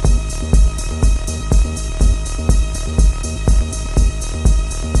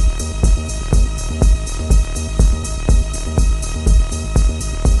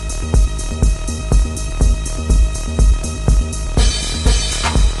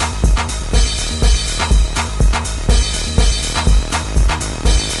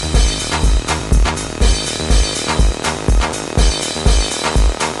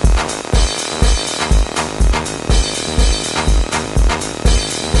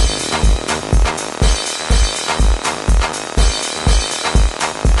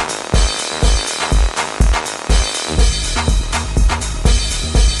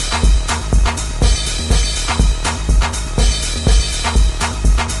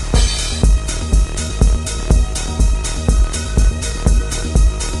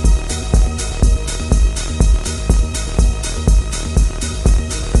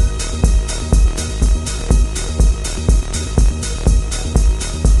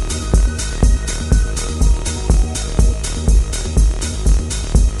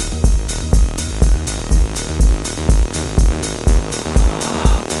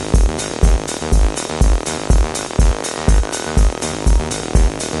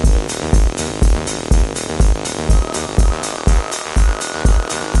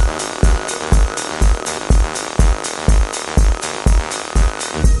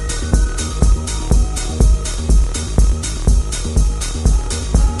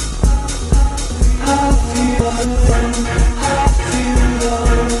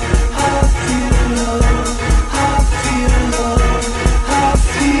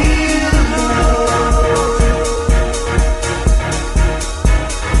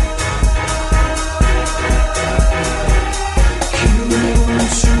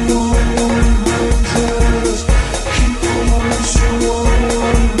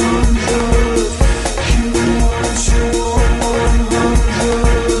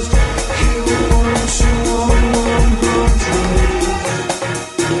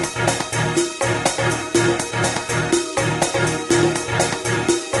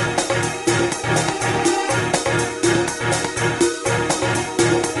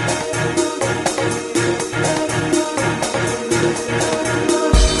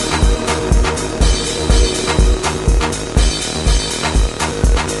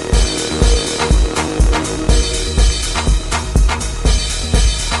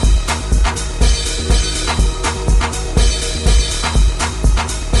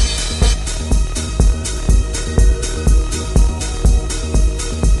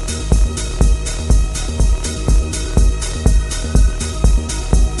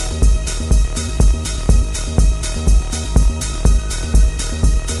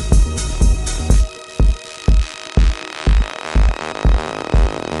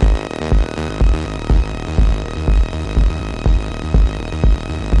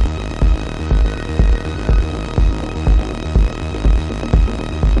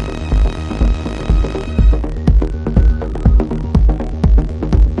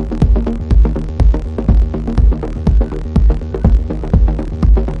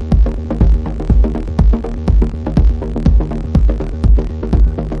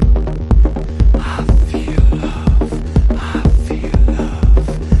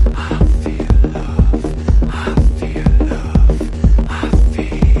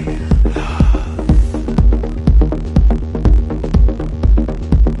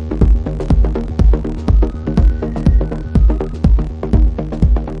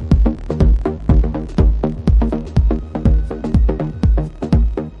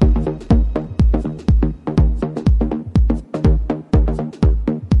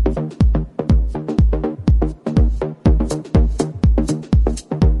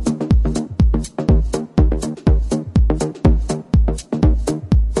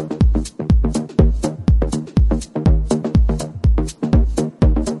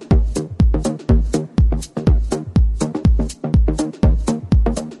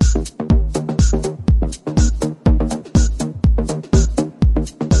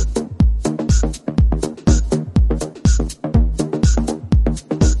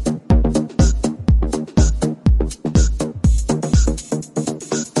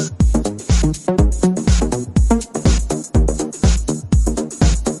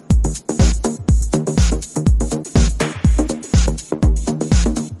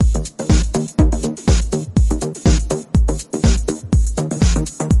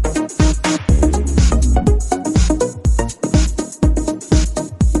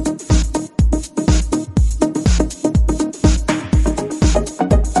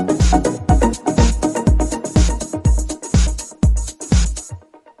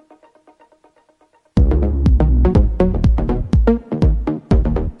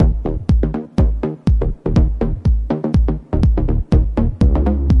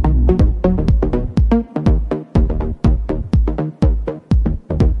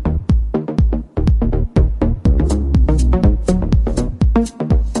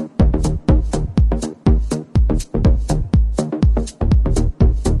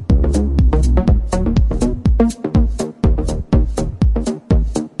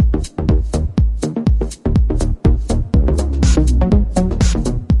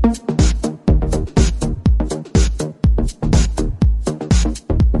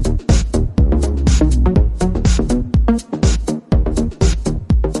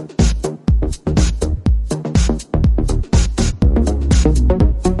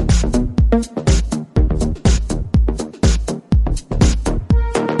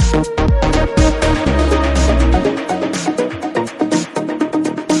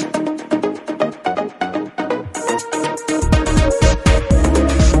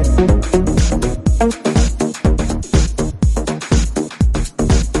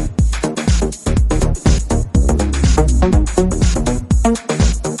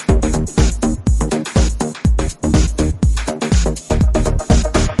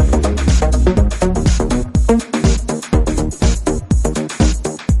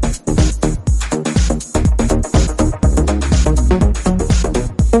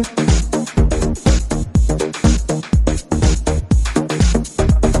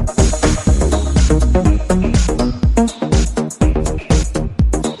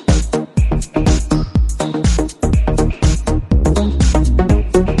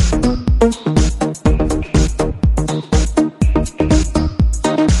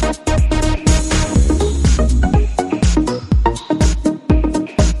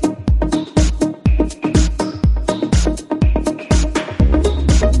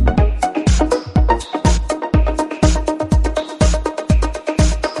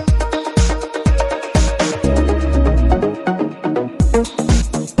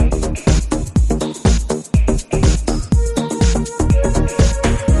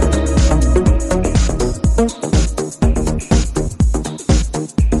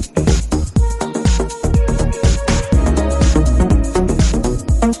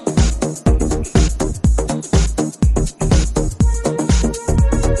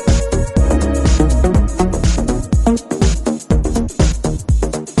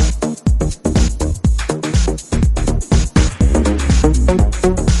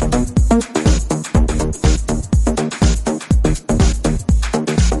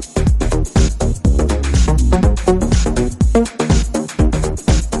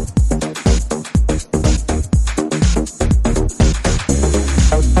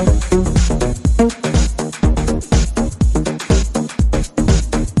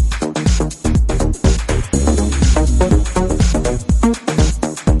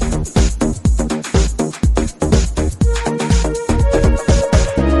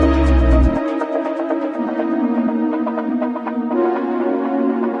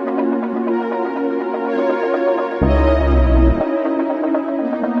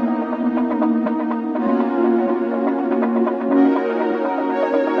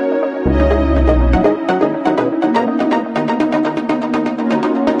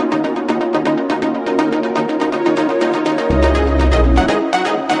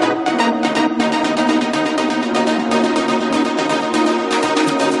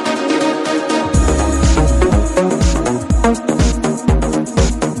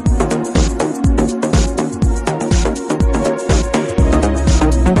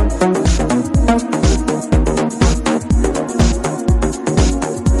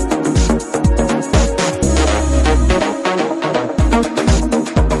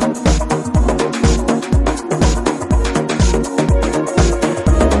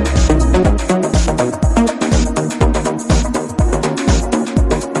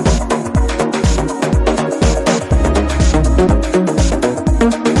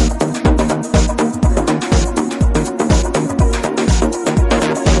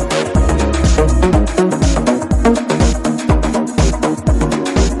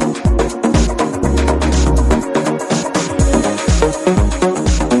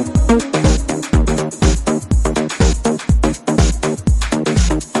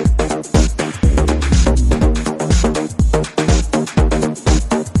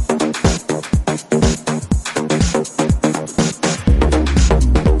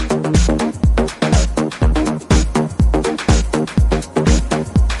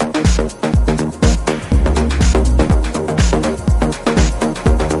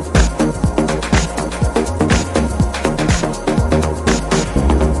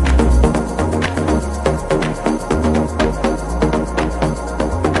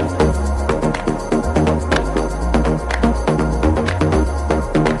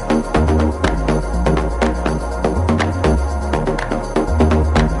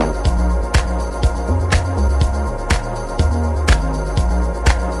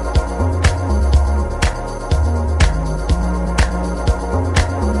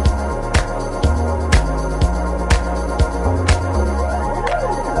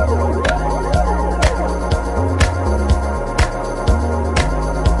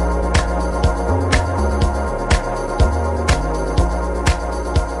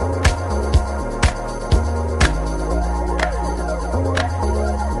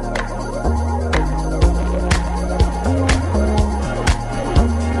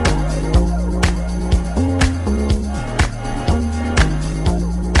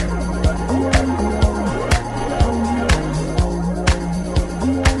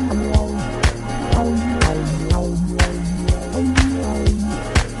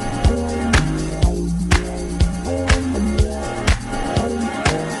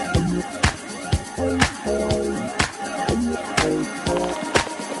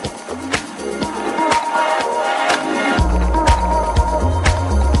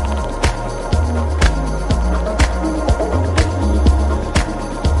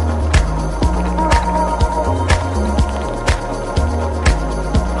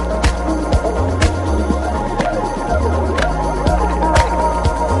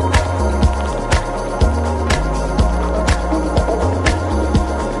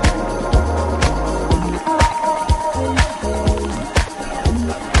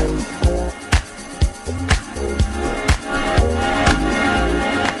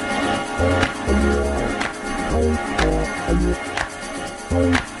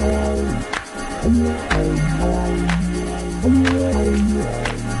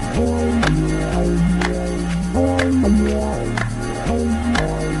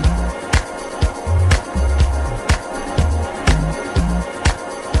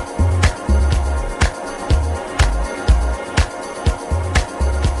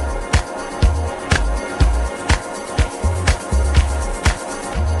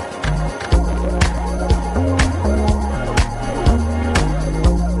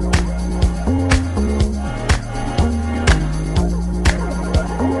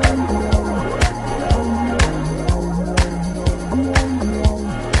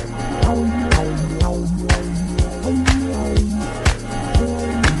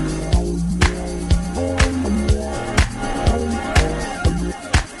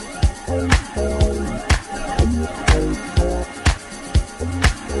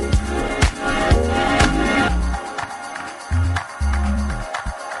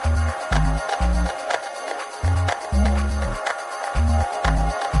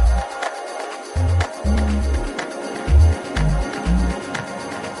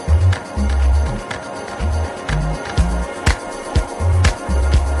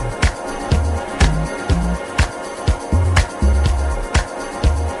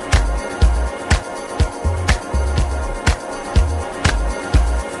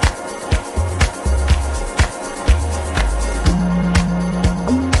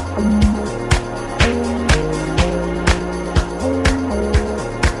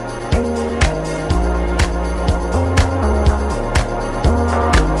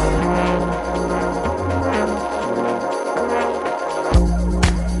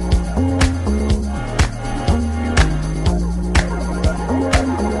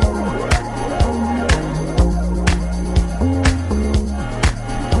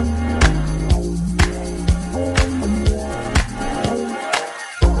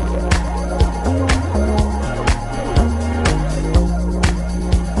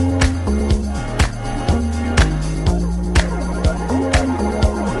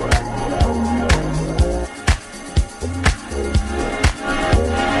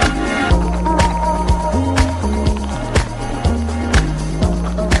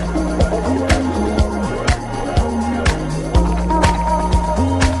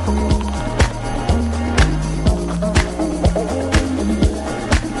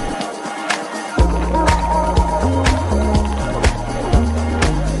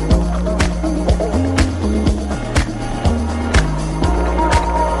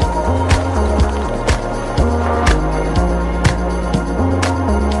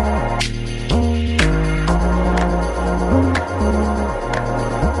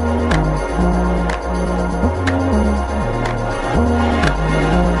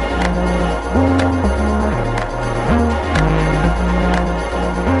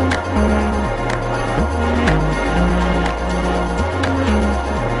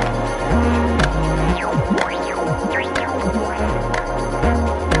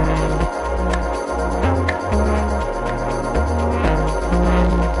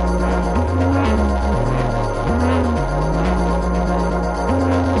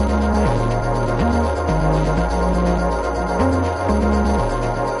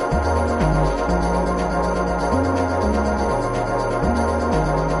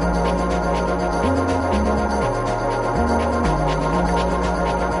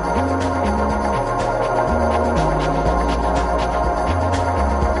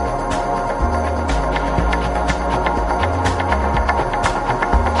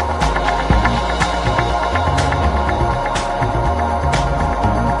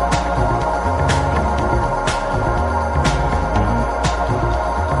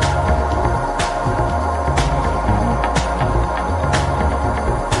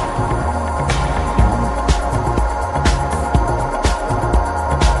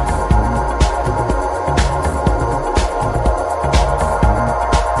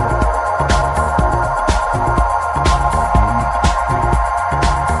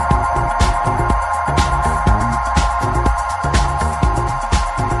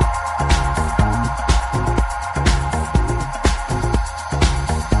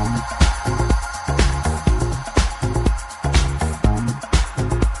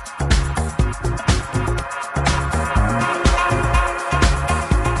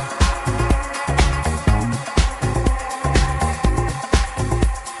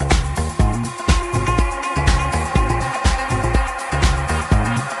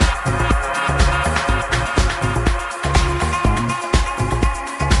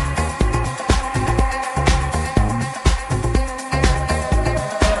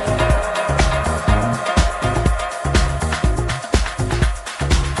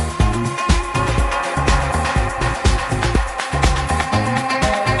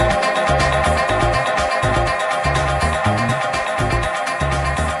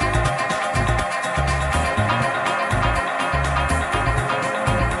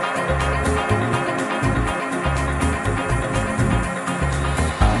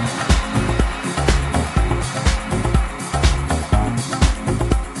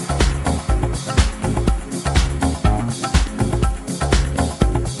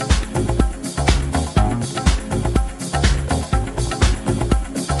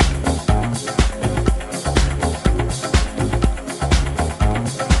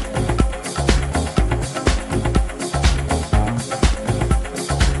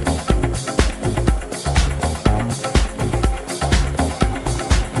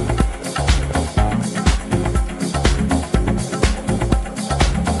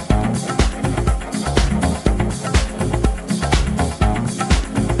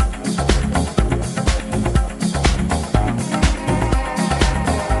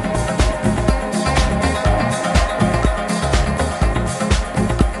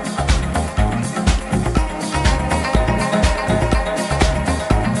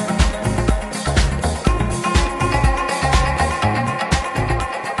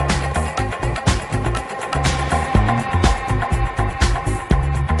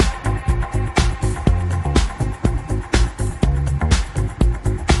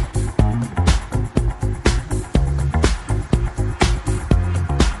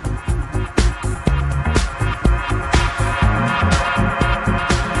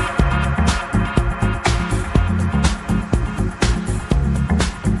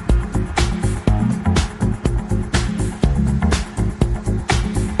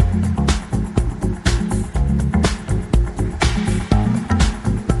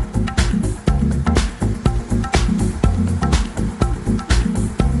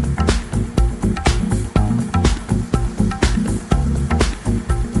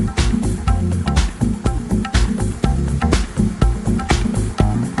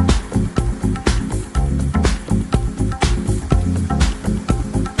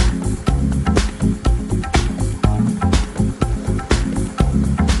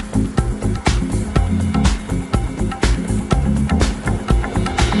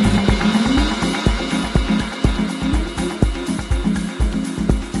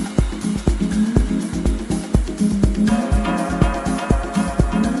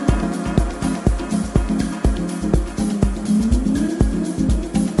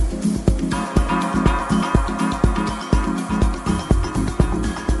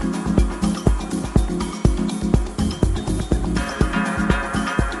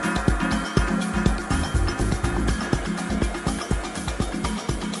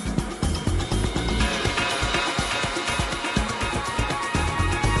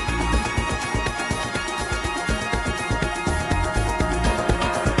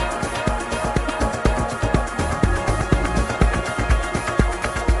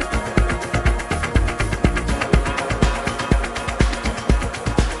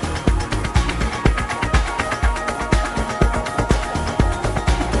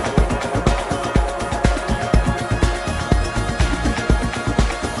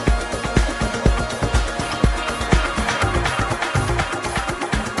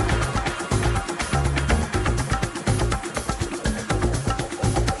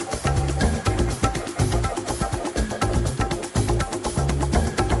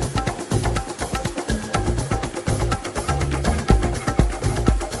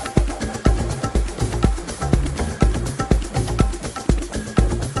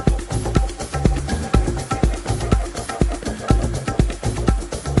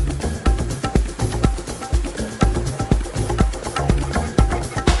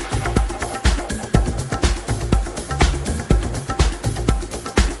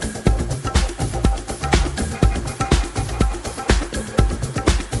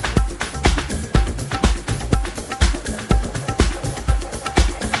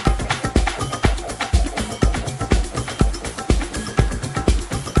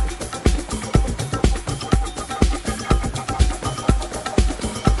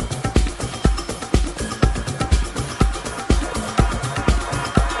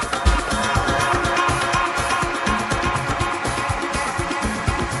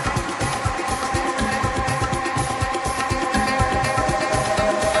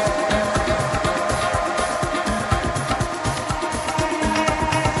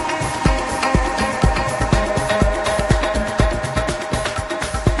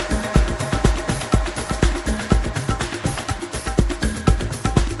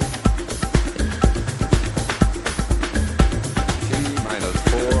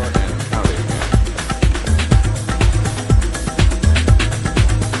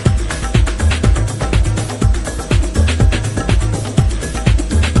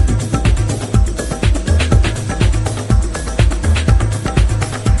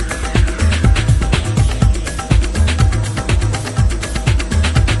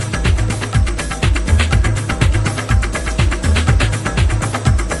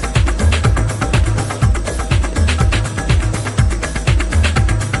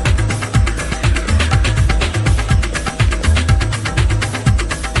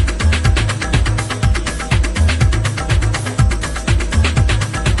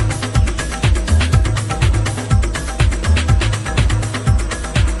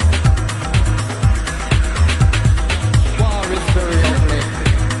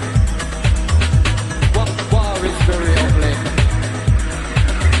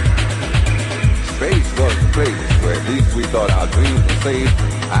 we thought our dreams were safe.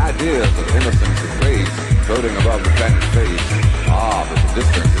 Ideas of innocence and grace floating above the planet's face. Ah, but the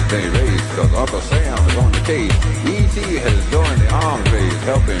distance has been erased, cause Uncle Sam is on the case. E.T. has joined the arms race,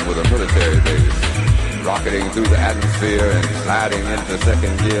 helping with a military base. Rocketing through the atmosphere and sliding into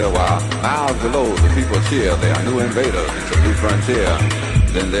second gear, while miles below the people cheer. They are new invaders, it's a new frontier.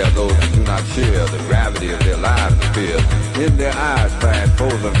 Then there are those who do not share the gravity of their lives appears. In their eyes flash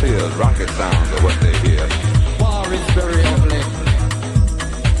frozen fears, rocket sounds are what they hear. War is very ugly.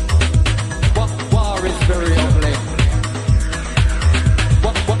 War is very ugly.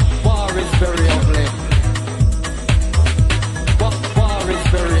 War is very ugly. War is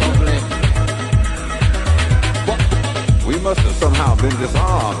very ugly. We must have somehow been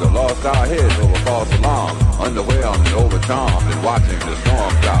disarmed or lost our heads over false alarm, underwhelmed and overcharmed and watching the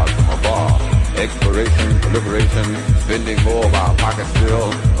storm clouds from afar. Exploration, proliferation, spending more of our pockets still.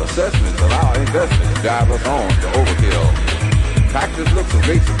 Assessments of our investments drive us on to overkill. Practice looks of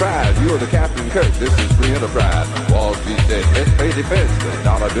great surprise. You are the Captain Kirk, this is free enterprise. Wall Street said, let's pay defense, the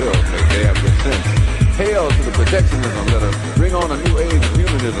dollar bills make damn good sense. Hail to the protectionism, let us bring on a new age of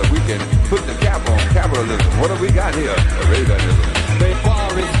humanism. We can put the cap on capitalism. What have we got here? A Reaganism.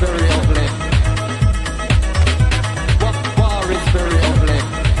 War is very ugly. War is very ugly.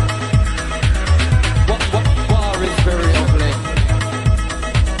 War is very ugly.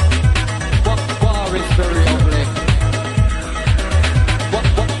 War is very ugly.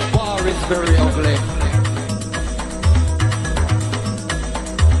 War is very ugly.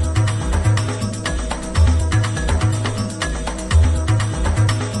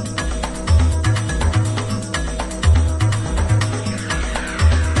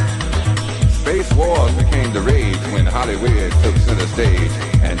 Space wars became the rage when Hollywood took center stage,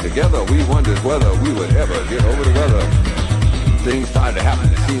 and together we wondered whether we would ever get over the weather. Things started to happen,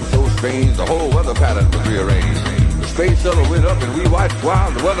 it seemed so strange, the whole weather pattern was rearranged. The space shuttle went up and we watched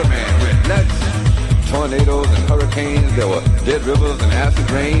while the weatherman went nuts. Tornadoes and hurricanes, there were dead rivers and acid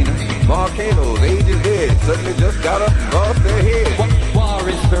rain. Volcanoes, aged heads, suddenly just got up and lost their heads. War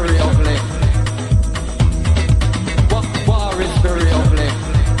is very ugly. War is very ugly.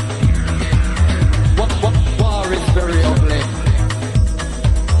 War is very ugly.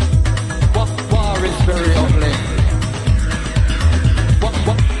 War is very ugly.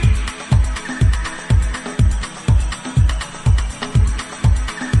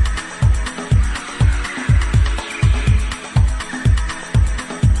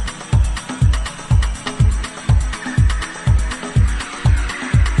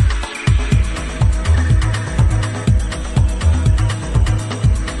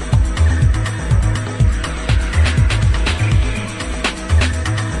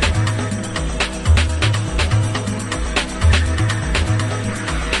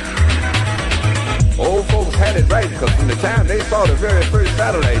 Saw the very first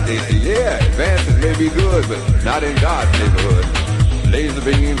satellite, they said, yeah, advances may be good, but not in God's neighborhood. Laser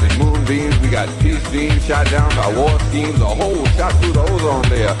beams and moon beams, we got peace beams shot down by war schemes, a hole shot through the ozone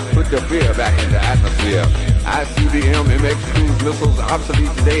layer, put the fear back in the atmosphere. ICBM, MX cruise missiles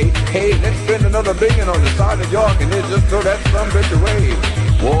obsolete today. Hey, let's spend another $1 billion on the Sergeant York and then just throw that some bitch away.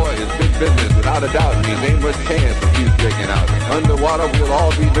 War is big business, without a doubt, means ain't much chance of peace breaking out. Underwater, we'll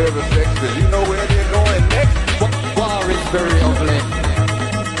all be nervous wrecks, cause you know where they're going next. War is very ugly.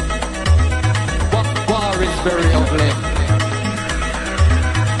 War is very ugly.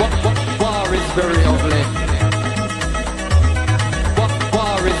 War is very ugly.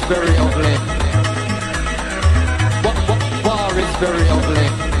 War is very ugly. War is very ugly.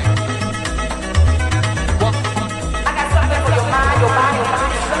 I got something for your mind, your body, your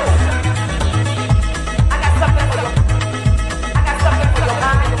mind, your soul. I got something for your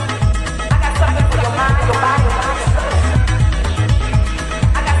mind. I got something for your mind, your body, your mind, your soul.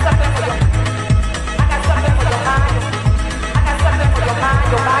 I got something for your mind. I got something for your mind,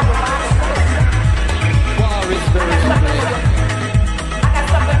 your body, your mind, your soul. War is very ugly. I got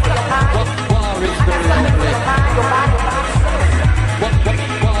something for your mind. War is very ugly. Your body, your mind, your soul.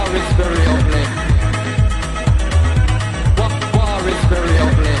 War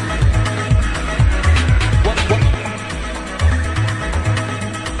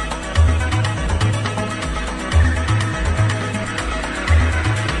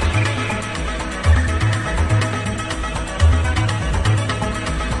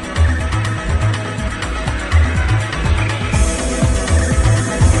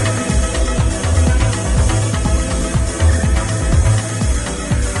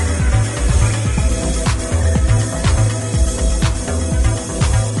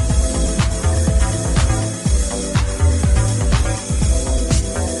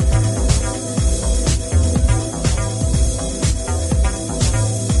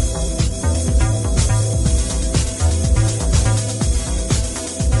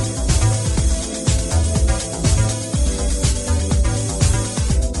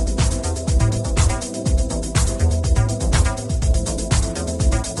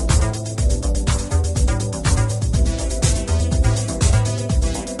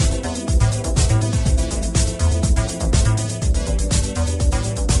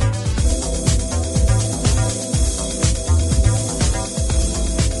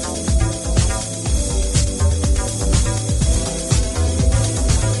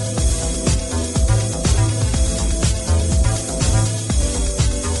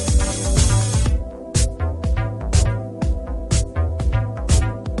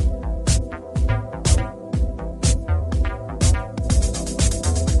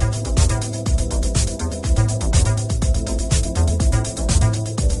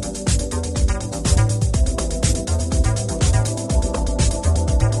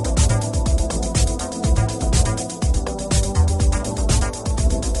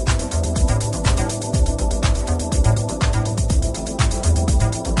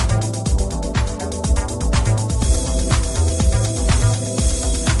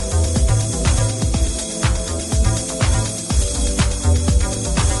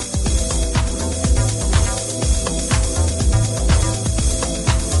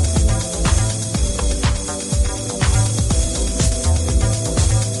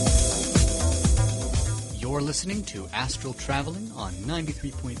listening to Astral Traveling on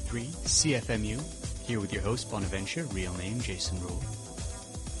 93.3 CFMU, here with your host, Bonaventure, real name Jason Rule.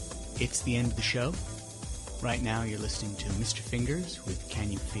 It's the end of the show. Right now you're listening to Mr. Fingers with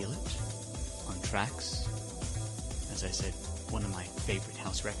Can You Feel It on Tracks. As I said, one of my favorite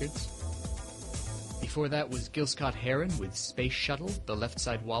house records. Before that was Gil Scott-Heron with Space Shuttle, the left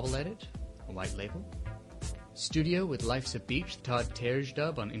side wobble edit, a white label. Studio with Life's a Beach, the Todd Terge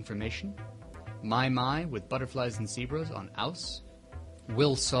dub on Information. My with Butterflies and Zebras on Aus.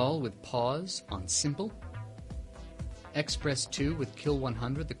 Will Saul with Pause on Simple. Express 2 with Kill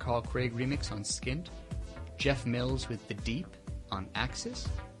 100, the Carl Craig remix on Skint. Jeff Mills with The Deep on Axis.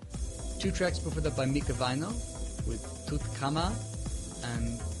 2 tracks before that by Mika Vainio with Tutkama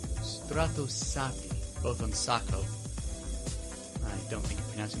and Stratostaatti, both on Sahko. I don't think I'm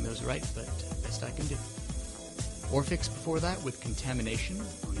pronouncing those right, but best I can do. Orphx before that with Contamination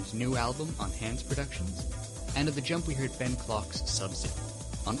on his new album on Hands Productions. And at the jump we heard Ben Klock's Subzero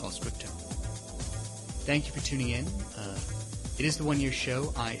on Ostgut. Thank you for tuning in. It is the 1 year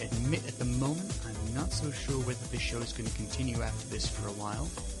show. I admit at the moment I'm not so sure whether this show is going to continue after this for a while.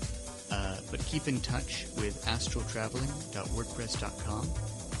 But keep in touch with astraltraveling.wordpress.com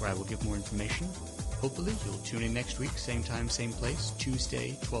where I will give more information. Hopefully you'll tune in next week, same time, same place,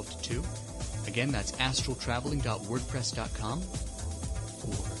 Tuesday, 12 to 2. Again, that's astraltraveling.wordpress.com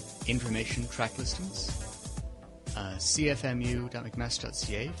for information, track listings.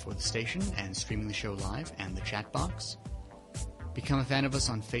 cfmu.mcmaster.ca for the station and streaming the show live and the chat box. Become a fan of us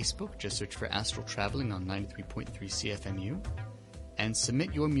on Facebook. Just search for Astral Traveling on 93.3 CFMU. And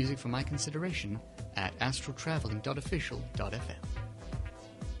submit your music for my consideration at astraltraveling.official.fm.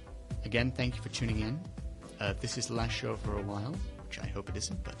 Again, thank you for tuning in. This is the last show for a while, which I hope it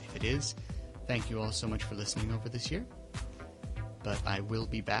isn't, but if it is, thank you all so much for listening over this year. But I will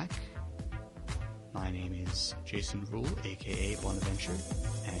be back. My name is Jason Rule, aka Bonaventure,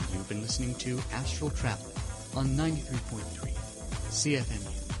 and you've been listening to Astral Traveling on 93.3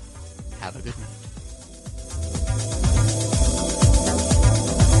 CFMU. Have a good night.